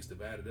 it kind of gets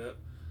divided up.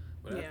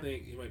 But I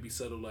think it might be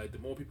subtle. Like the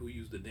more people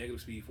use the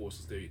negative Speed Force,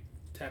 since they're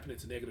tapping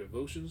into negative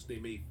emotions, they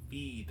may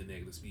feed the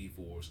negative Speed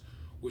Force,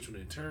 which would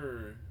in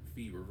turn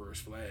feed Reverse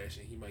Flash,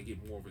 and he might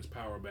get more of his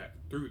power back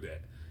through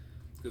that.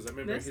 Because I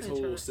remember his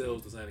whole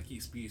cell's designed to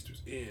keep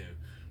speedsters in,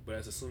 but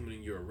that's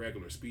assuming you're a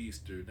regular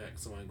speedster, not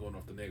someone going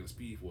off the negative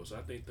Speed Force. So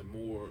I think the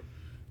more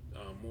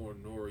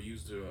Nora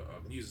uses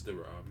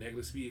the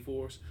negative Speed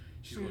Force,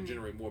 she's going to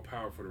generate more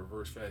power for the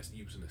Reverse Flash to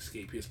use and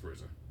escape his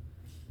prison.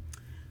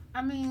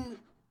 I mean,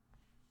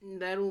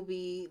 that'll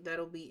be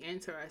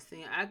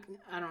interesting.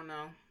 I don't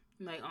know.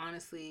 Like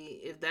honestly,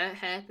 if that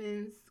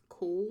happens,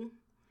 cool.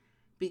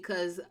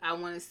 Because I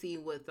want to see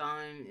what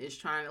Thawne is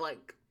trying to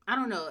like. I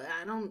don't know.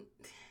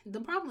 The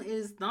problem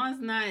is Thawne's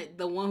not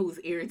the one who's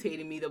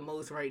irritating me the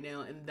most right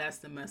now, and that's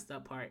the messed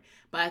up part.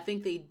 But I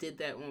think they did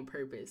that on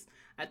purpose.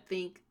 I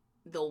think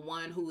the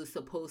one who is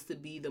supposed to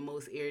be the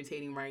most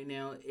irritating right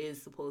now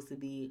is supposed to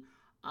be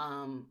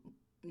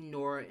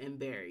Nora and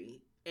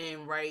Barry.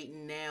 And right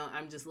now,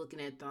 I'm just looking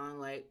at Thawne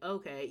like,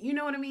 okay, you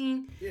know what I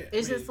mean? Yeah,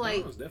 it's just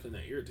like Thawne's definitely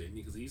not irritating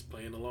me because he's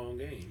playing the long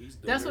game.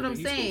 That's what I'm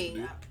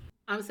saying.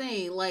 I'm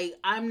saying like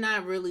I'm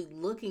not really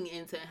looking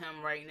into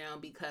him right now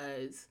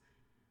because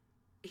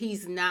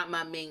he's not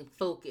my main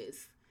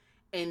focus,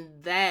 and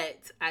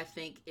that I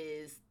think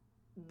is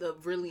the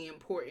really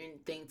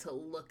important thing to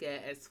look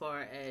at as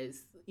far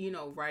as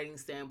writing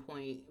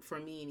standpoint for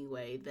me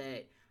anyway.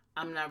 That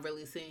I'm not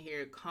really sitting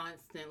here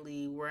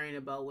constantly worrying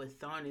about what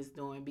Thawne is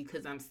doing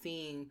because I'm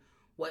seeing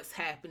what's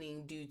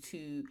happening due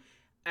to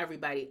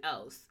everybody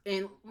else.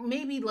 And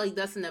maybe like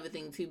that's another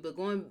thing too, but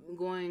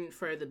going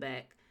further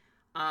back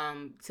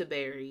to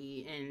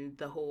Barry and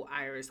the whole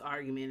Iris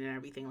argument and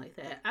everything like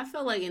that, I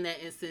felt like in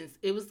that instance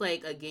it was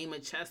like a game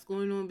of chess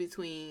going on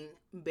between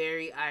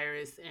Barry,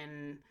 Iris,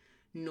 and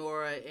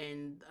Nora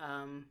and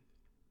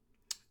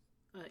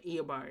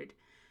Eobard.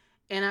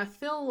 And I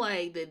feel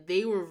like that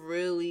they were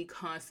really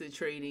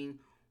concentrating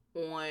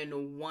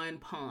on one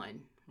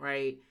pawn,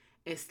 right?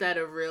 Instead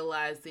of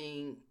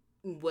realizing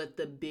what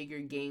the bigger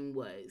game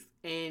was.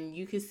 And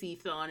you can see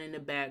Thawne in the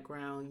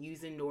background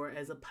using Nora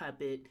as a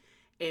puppet.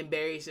 And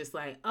Barry's just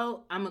like,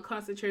 oh, I'm going to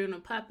concentrate on the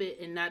puppet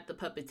and not the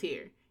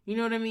puppeteer. You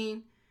know what I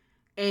mean?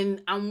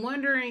 And I'm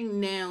wondering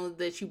now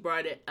that you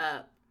brought it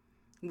up,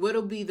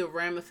 what'll be the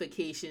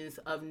ramifications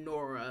of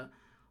Nora?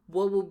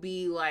 What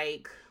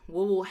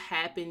will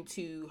happen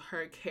to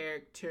her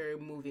character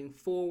moving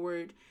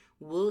forward?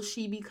 Will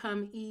she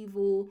become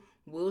evil?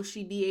 Will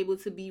she be able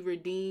to be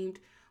redeemed?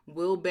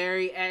 Will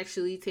Barry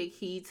actually take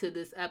heed to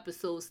this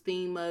episode's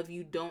theme of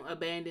you don't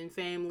abandon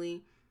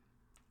family?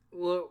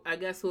 Well, I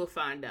guess we'll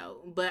find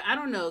out. But I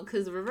don't know,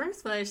 because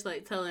Reverse Flash,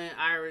 like, telling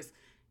Iris,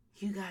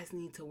 you guys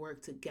need to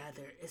work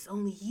together. It's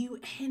only you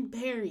and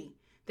Barry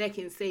that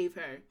can save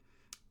her.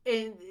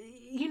 And,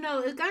 you know,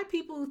 it got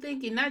people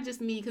thinking, not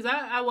just me, because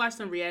I watched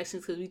some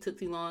reactions because we took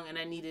too long and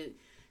I needed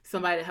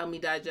somebody to help me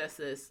digest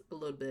this a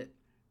little bit.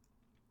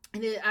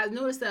 And I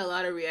noticed that a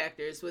lot of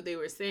reactors, what they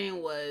were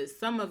saying was,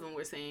 some of them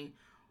were saying,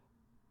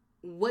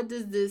 what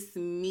does this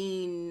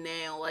mean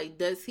now? Like,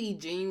 does he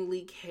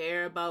genuinely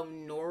care about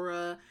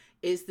Nora?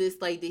 Is this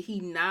like, did he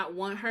not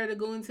want her to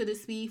go into the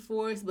Speed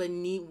Force, but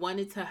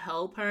wanted to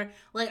help her?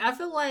 Like, I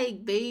feel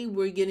like they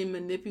were getting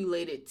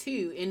manipulated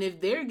too. And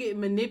if they're getting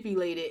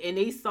manipulated and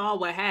they saw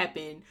what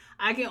happened,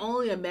 I can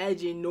only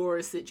imagine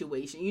Nora's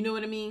situation. You know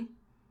what I mean?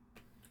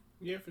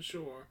 Yeah, for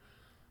sure.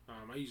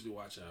 I usually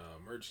watch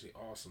Emergency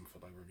Awesome for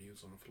like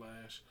reviews on the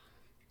Flash.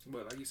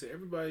 But like you said,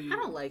 everybody. I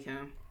don't like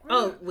him.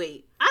 Oh,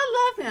 wait.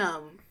 I love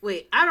him.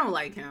 Wait, I don't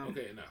like him.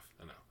 Okay, enough.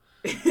 I know.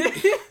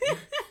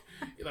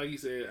 Like you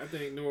said, I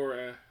think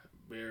Nora,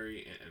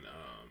 Barry, and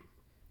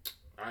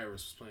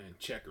Iris was playing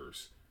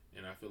checkers.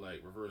 And I feel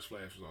like Reverse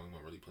Flash was the only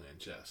one really playing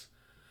chess.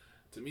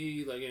 To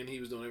me, like, and he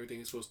was doing everything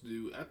he's supposed to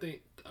do. I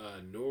think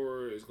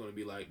Nora is going to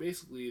be like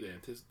basically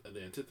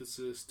the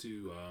antithesis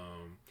to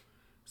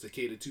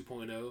Cicada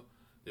 2.0.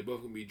 They're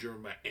both going to be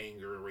driven by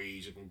anger and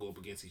rage. They're going to go up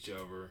against each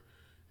other.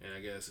 And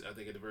I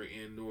think at the very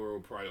end, Nora will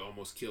probably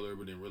almost kill her,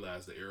 but then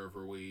realize the error of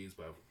her ways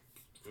by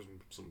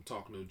some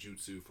talk no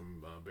jutsu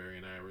from Barry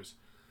and Iris.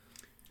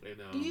 And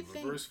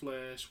Reverse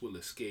Flash will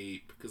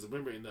escape. Because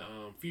remember, in the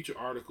future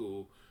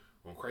article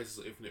on Crisis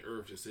on Infinite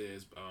Earth, it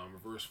says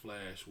Reverse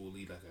Flash will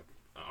lead like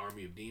an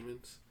army of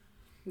demons.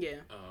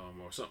 Yeah.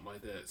 Or something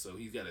like that. So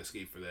he's got to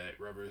escape for that.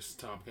 Whether it's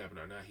Tom Captain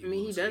or not,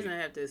 he doesn't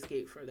have to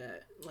escape for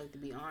that, like, to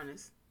be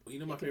honest. Well, you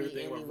know my favorite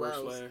thing about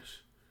Reverse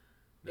Flash?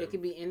 It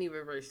could be any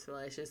Reverse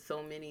Flash. There's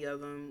so many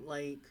of them.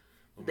 Like,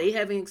 they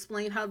haven't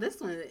explained how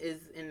this one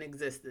is in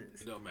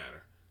existence. It don't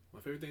matter. My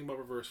favorite thing about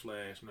Reverse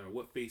Flash, no matter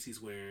what face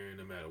he's wearing,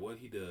 no matter what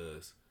he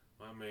does,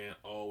 my man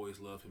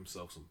always loved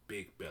himself some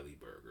Big Belly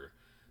Burger.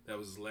 That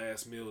was his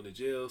last meal in the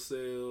jail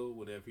cell.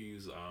 Whenever he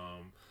was,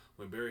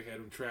 when Barry had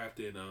him trapped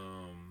in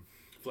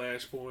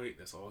Flashpoint,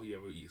 that's all he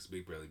ever eats,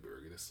 Big Belly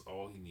Burger. That's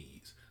all he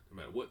needs. No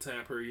matter what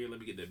time per year, let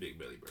me get that Big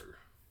Belly Burger.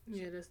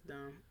 Yeah, that's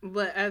dumb.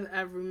 But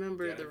I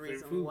remember the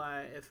reason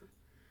why.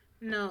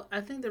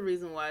 I think the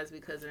reason why is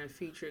because in the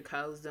future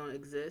cows don't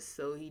exist,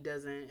 so he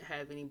doesn't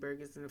have any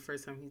burgers. And the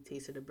first time he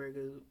tasted a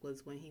burger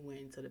was when he went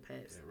into the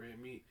past. Yeah, red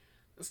meat.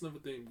 That's another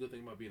good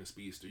thing about being a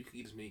speedster. You can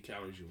eat as many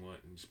calories you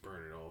want and just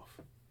burn it off.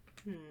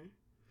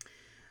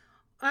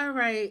 All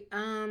right.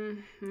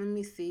 Let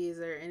me see. Is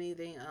there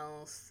anything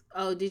else?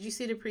 Oh, did you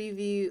see the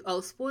preview?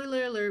 Oh,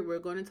 spoiler alert. We're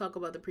going to talk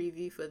about the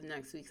preview for the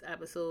next week's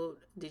episode.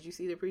 Did you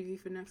see the preview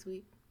for next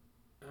week?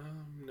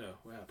 No.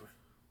 What happened?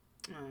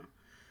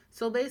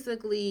 So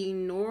basically,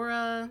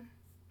 Nora,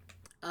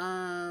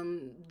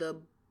 the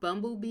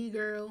Bumblebee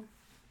girl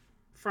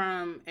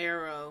from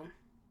Arrow,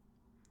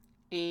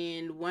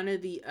 and one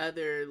of the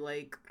other,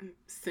 like,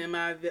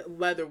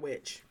 semi-leather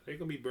witch. They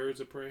gonna be birds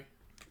of prey?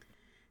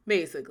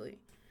 Basically.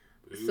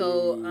 Ooh.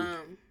 So,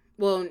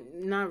 well,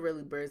 not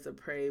really birds of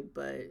prey,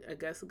 but I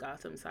guess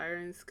Gotham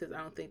Sirens, because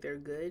I don't think they're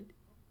good.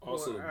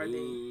 Also, or are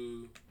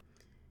they?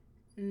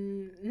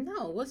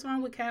 No, what's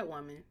wrong with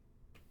Catwoman?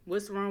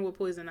 What's wrong with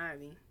Poison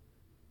Ivy?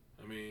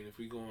 I mean, if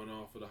we going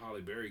off of the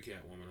Halle Berry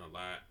Catwoman a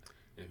lot,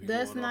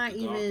 that's not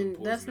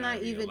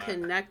even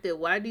connected.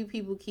 Why do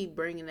people keep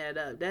bringing that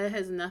up? That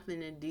has nothing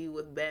to do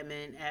with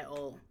Batman at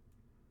all.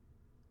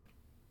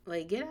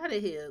 Like, get out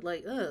of here.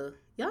 Like, y'all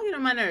get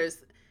on my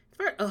nerves.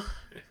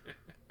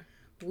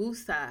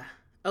 Woosah.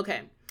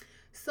 Okay,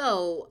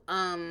 so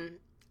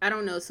I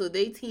don't know. So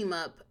they team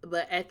up,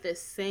 but at the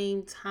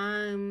same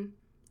time,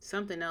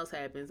 something else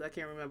happens. I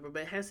can't remember,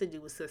 but it has to do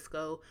with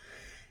Cisco.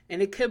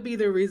 And it could be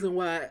the reason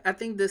why. I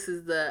think this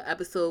is the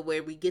episode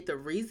where we get the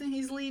reason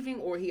he's leaving,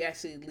 or he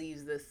actually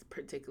leaves this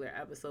particular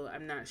episode.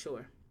 I'm not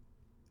sure.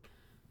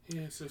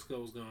 Yeah,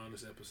 Cisco's gone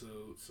this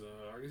episode. So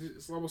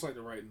it's almost like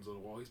the writings on the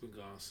wall. He's been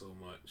gone so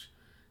much.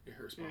 It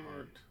hurts my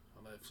heart.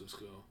 I love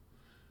Cisco.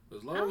 But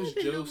as long as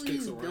Joe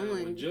sticks around,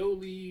 when Joe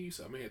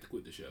leaves, I may have to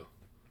quit the show.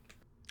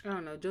 I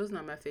don't know. Joe's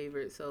not my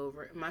favorite. So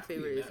my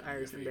favorite is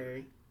Iris and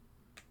Barry.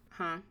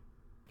 Huh?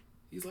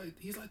 He's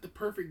like the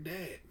perfect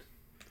dad.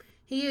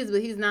 He is,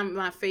 but he's not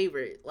my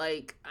favorite.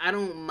 Like, I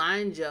don't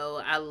mind Joe.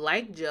 I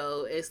like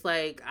Joe. It's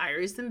like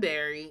Iris and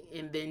Barry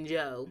and then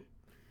Joe.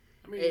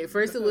 I mean, at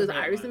first it was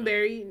Iris and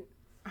Barry.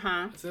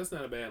 Huh? So that's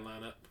not a bad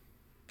lineup.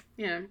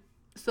 Yeah.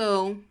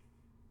 So,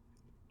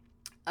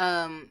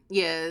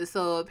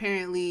 so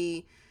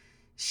apparently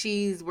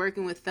she's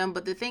working with them.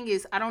 But the thing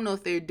is, I don't know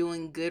if they're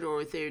doing good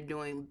or if they're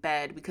doing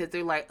bad, because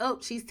they're like, oh,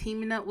 she's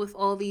teaming up with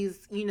all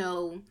these,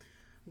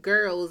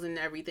 girls and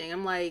everything.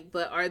 I'm like,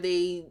 but are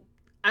they...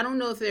 I don't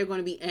know if they're going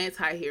to be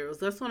anti-heroes.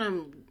 That's what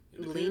I'm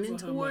leaning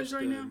towards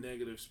right now.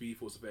 Negative Speed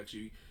Force affects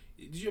you.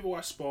 Did you ever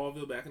watch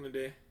Smallville back in the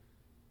day?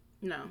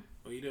 No.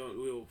 Well,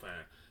 we'll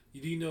find.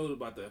 You do know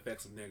about the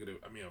effects of red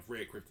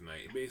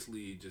kryptonite. It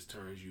basically just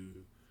turns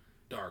you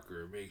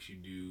darker, makes you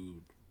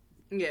do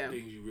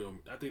things you real.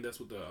 I think that's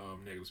what the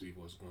negative speed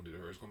force is going to do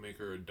to her. It's going to make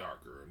her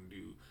darker and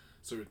do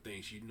certain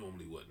things she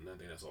normally wouldn't. I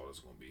think that's all it's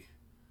going to be.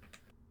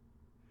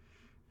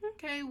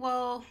 Okay,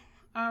 well,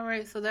 all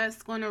right. So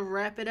that's going to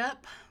wrap it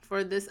up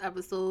for this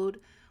episode.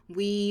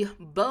 We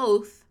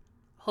both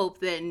hope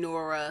that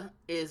Nora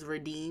is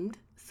redeemed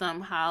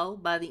somehow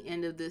by the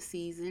end of this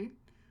season.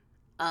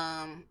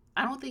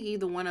 I don't think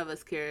either one of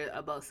us care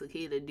about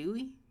Cicada, do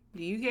we?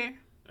 Do you care?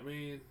 I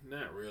mean,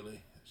 not really.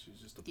 She's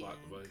just a plot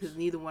device. Because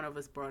neither one of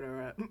us brought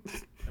her up.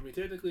 I mean,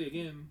 technically,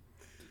 again,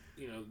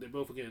 they're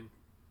both,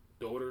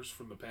 daughters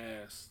from the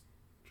past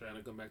trying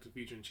to come back to the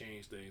future and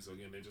change things. So,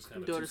 again, they're just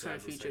kind of daughters from the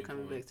future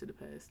coming back to the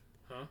past.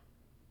 Huh?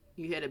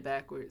 You had it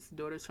backwards.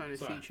 Daughters from the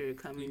future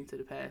coming to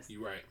the past.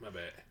 You're right. My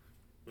bad.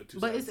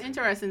 But it's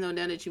interesting, though,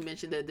 now that you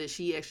mentioned that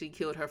she actually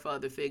killed her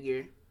father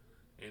figure.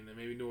 And then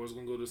maybe Nora's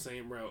going to go the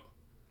same route.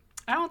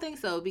 I don't think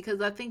so, because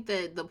I think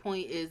that the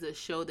point is to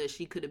show that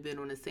she could have been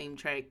on the same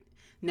track.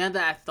 Now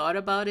that I thought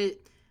about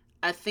it,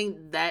 I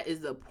think that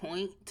is the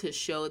point, to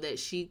show that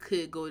she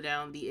could go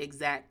down the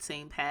exact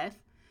same path,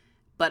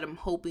 but I'm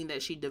hoping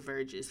that she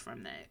diverges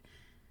from that.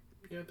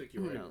 Yeah, I think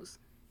you're right. Who knows?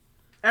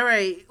 All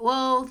right.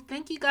 Well,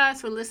 thank you guys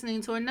for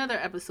listening to another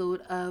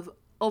episode of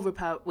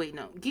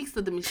Geeks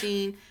of the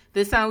Machine.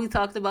 This time we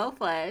talked about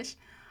Flash.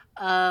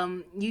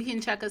 You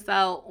can check us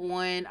out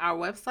on our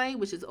website,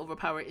 which is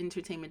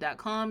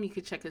overpoweredentertainment.com. You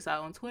can check us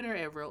out on Twitter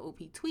at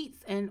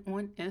RealOPTweets and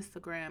on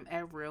Instagram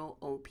at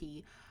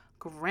RealOPgram.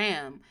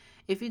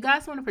 If you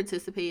guys want to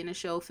participate in the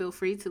show, feel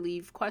free to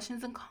leave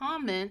questions and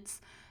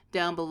comments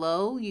down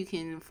below. You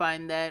can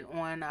find that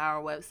on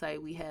our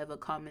website. We have a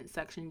comment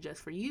section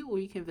just for you, or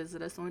you can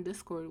visit us on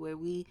Discord, where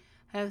we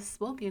have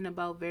spoken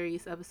about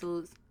various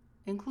episodes,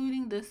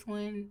 including this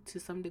one to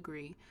some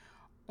degree,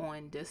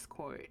 on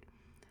Discord.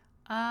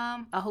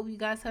 I hope you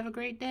guys have a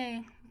great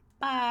day.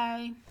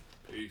 Bye.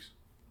 Peace.